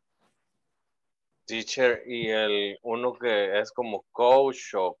 Teacher, y el uno que es como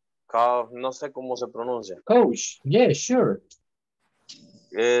coach o calf, no sé cómo se pronuncia. Coach, yeah, sure.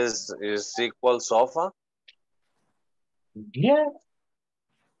 Is equal sofa? Yeah.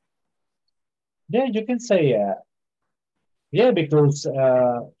 Yeah, you can say, yeah, because,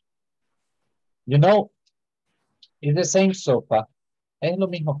 you know, it's the same sofa. Es lo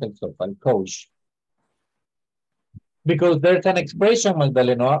mismo que el sofa, el coach. Because there's an expression,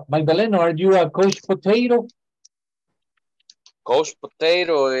 Magdalena. Magdalena, are you a coach potato? Coach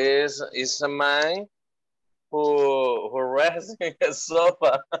potato is a man who rests in a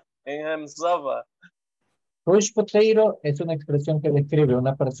sofa, in a sofa. Coach potato es una expresión que describe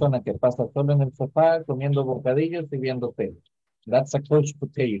una persona que pasa solo en el sofá comiendo bocadillos y viendo tele. That's a coach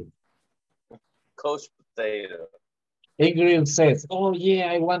potato. Coach potato. Ingrid says, oh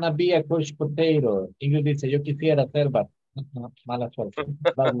yeah, I want to be a coach potato. Ingrid dice, yo quisiera ser, but mala suerte.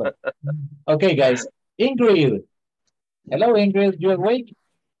 Bad luck. Okay, guys. Ingrid. Hello, Ingrid. You awake?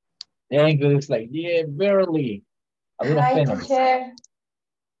 Yeah, Ingrid is like, yeah, barely. Hi, teacher.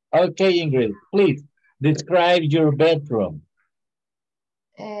 Okay, Ingrid, please describe your bedroom.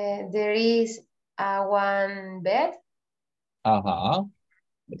 There is a one bed. Uh-huh.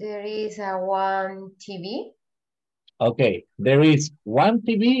 There is a one TV. Okay, there is one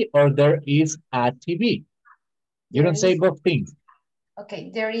TV or there is a TV? You don't say both things.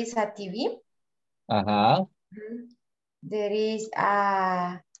 Okay, there is a TV. Uh-huh. There is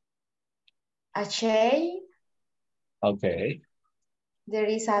a chair. Okay. There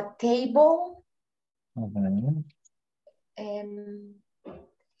is a table.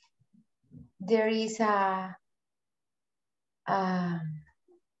 There is a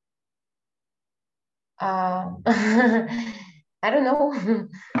I don't know.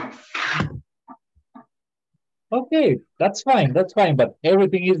 Okay, that's fine, but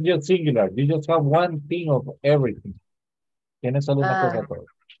everything is just singular. You just have one thing of everything. Tienes solo una cosa todo.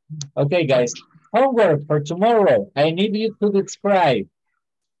 Okay, guys, homework for tomorrow. I need you to describe.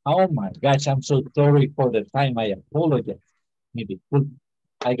 Oh my gosh, I'm so sorry for the time. I apologize. Maybe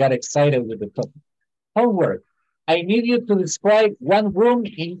I got excited with the topic. Homework. I need you to describe one room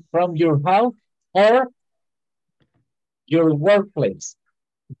from your house or your workplace.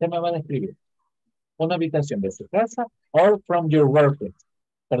 Usted me va a describir una habitación de su casa or from your workplace.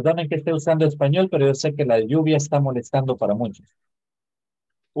 Perdonen que esté usando español, pero yo sé que la lluvia está molestando para muchos.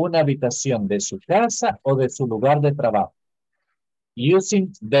 Una habitación de su casa o de su lugar de trabajo.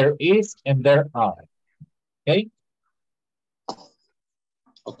 Using there is and there are. Okay?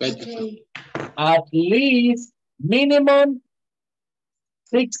 Okay. At least minimum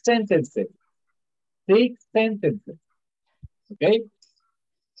 6 sentences. 6 sentences. Okay?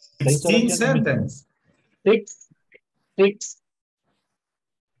 16 sentences. 6.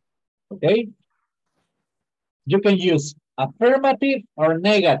 Okay? You can use affirmative or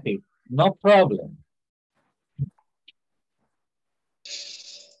negative. No problem.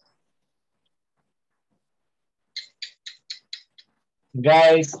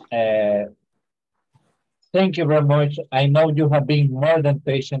 Guys, thank you very much. I know you have been more than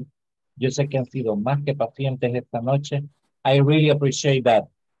patient. Yo sé que han sido más que pacientes esta noche. I really appreciate that.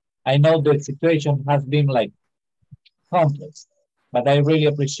 I know the situation has been like complex, but I really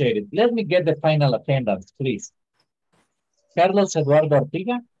appreciate it. Let me get the final attendance, please. Carlos Eduardo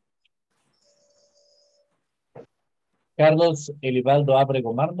Ortiga. Carlos Elibaldo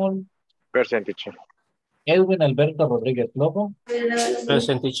Abrego Mármol. Present, teacher. Edwin Alberto Rodríguez Lobo.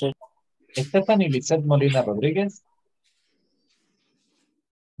 Present, teacher. Stephanie Lizeth Molina Rodríguez.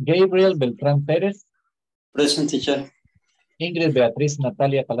 Gabriel Beltrán Pérez. Present, teacher. Ingrid Beatriz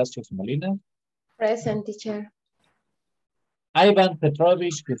Natalia Palacios Molina. Present, teacher. Ivan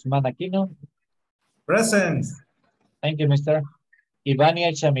Petrovich Guzmán Aquino. Present. Thank you, Mr.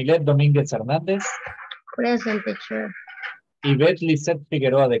 Ivania Chamilet Domínguez Hernández. Present, teacher. Ivette Lizeth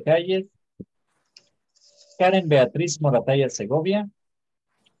Figueroa de Calles. Karen Beatriz Morataya Segovia.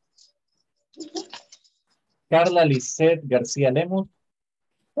 Carla Lizeth García Lemus.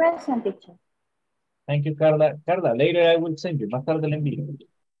 Present, teacher. Thank you, Carla. Carla, later I will send you. Más tarde le envío.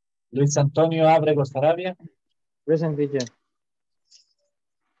 Luis Antonio Ábrego Sarabia. Present, teacher.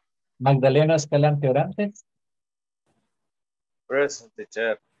 Magdalena Escalante Orantes. Present,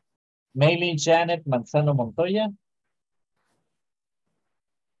 teacher. Maylin Janet Manzano Montoya.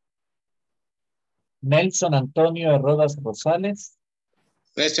 Nelson Antonio Rodas Rosales.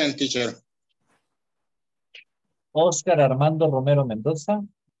 Present, teacher. Oscar Armando Romero Mendoza.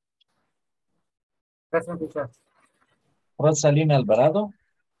 Present, teacher. Rosalina Alvarado.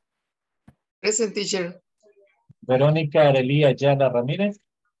 Present, teacher. Verónica Arelía Ayala Ramírez.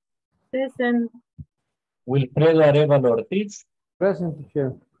 Present. Wilfredo Arevalo Ortiz. Present,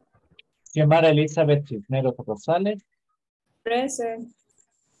 teacher. Xiomara Elizabeth Cisneros Rosales. Present.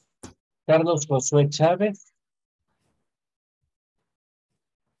 Carlos Josué Chávez.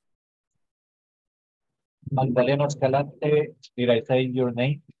 Magdalena Escalante, did I say your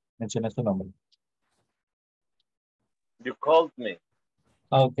name? Mencioné su nombre. You called me.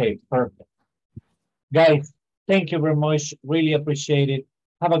 Okay, perfect. Guys, thank you very much. Really appreciate it.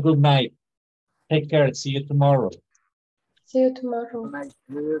 Have a good night. Take care. See you tomorrow. See you tomorrow.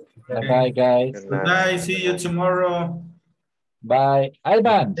 Bye-bye, guys. Good night. See you tomorrow. Bye.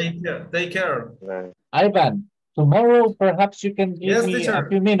 Ivan. Take care. Ivan, tomorrow perhaps you can give Yes, me teacher. a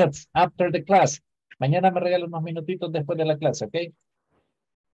few minutes after the class. Mañana me regala unos minutitos después de la clase, okay?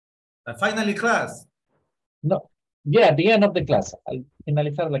 Finally class. No. Yeah, at the end of the class. Al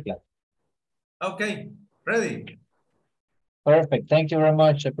finalizar la clase. Okay, ready. Perfect. Thank you very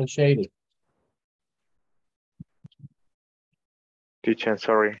much. Appreciate it. Teacher,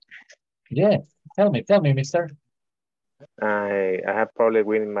 sorry. Yes. Tell me, mister. I have problem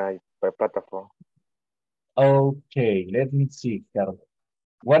with my platform. Okay, let me see, Carlos.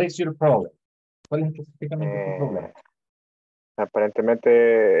 What is your problem? ¿Cuál es específicamente tu problema?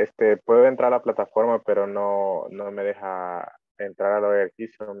 Aparentemente, puedo entrar a la plataforma, pero no me deja entrar a los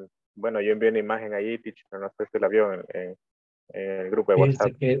ejercicios. Bueno, yo envié una imagen allí, teacher, no sé si la vio en el grupo de Fíjese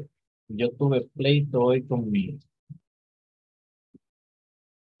WhatsApp. que yo tuve pleito hoy conmigo.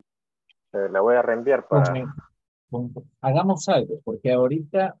 La voy a reenviar para... Hagamos algo, porque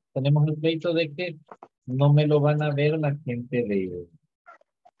ahorita tenemos el pleito de que no me lo van a ver la gente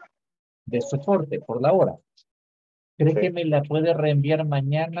de soporte por la hora. ¿Cree que me la puede reenviar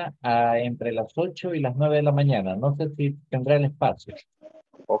mañana entre las 8 y las 9 de la mañana? No sé si tendrá el espacio.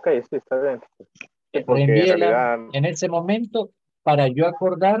 Ok, sí, está bien. Sí, porque en Reenvíela realidad, en ese momento para yo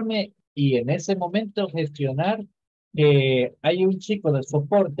acordarme y en ese momento gestionar que hay un chico de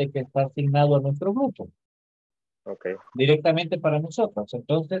soporte que está asignado a nuestro grupo, ok, directamente para nosotros.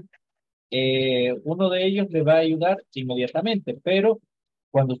 Entonces, uno de ellos le va a ayudar inmediatamente, pero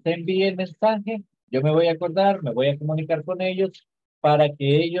cuando usted envíe el mensaje, yo me voy a acordar, me voy a comunicar con ellos para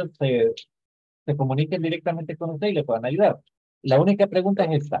que ellos se comuniquen directamente con usted y le puedan ayudar. La única pregunta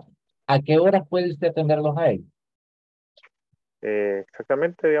es esta: ¿a qué hora puede usted atenderlos a ellos?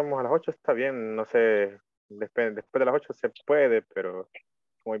 exactamente, digamos, a las 8 está bien, no sé, después de las 8 se puede, pero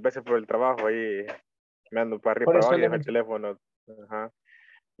como hay veces por el trabajo ahí me ando para arriba y Por para eso abajo y le, dejo el teléfono. Ajá.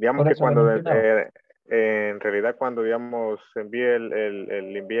 Digamos por que eso le cuando, mencionaba. en realidad cuando, digamos,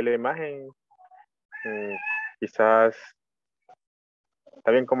 envíe la imagen, quizás,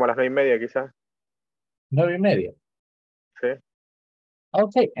 está bien como a las 9:30 quizás, 9:30. sí.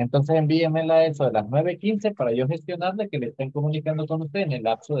 Ok, entonces envíenmela a eso de las 9:15 para yo gestionarle que le estén comunicando con usted en el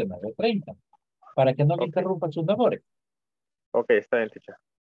lapso de 9:30, para que no le Ok, interrumpan sus labores. ok, está bien, teacher.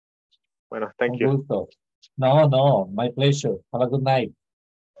 Bueno, thank Un you. gusto. No, no, my pleasure. Have a good night.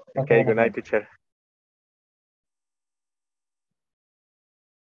 Pase Okay, buenas good night, noches. teacher.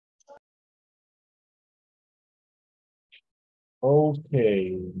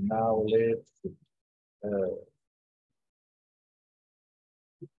 Okay, now let's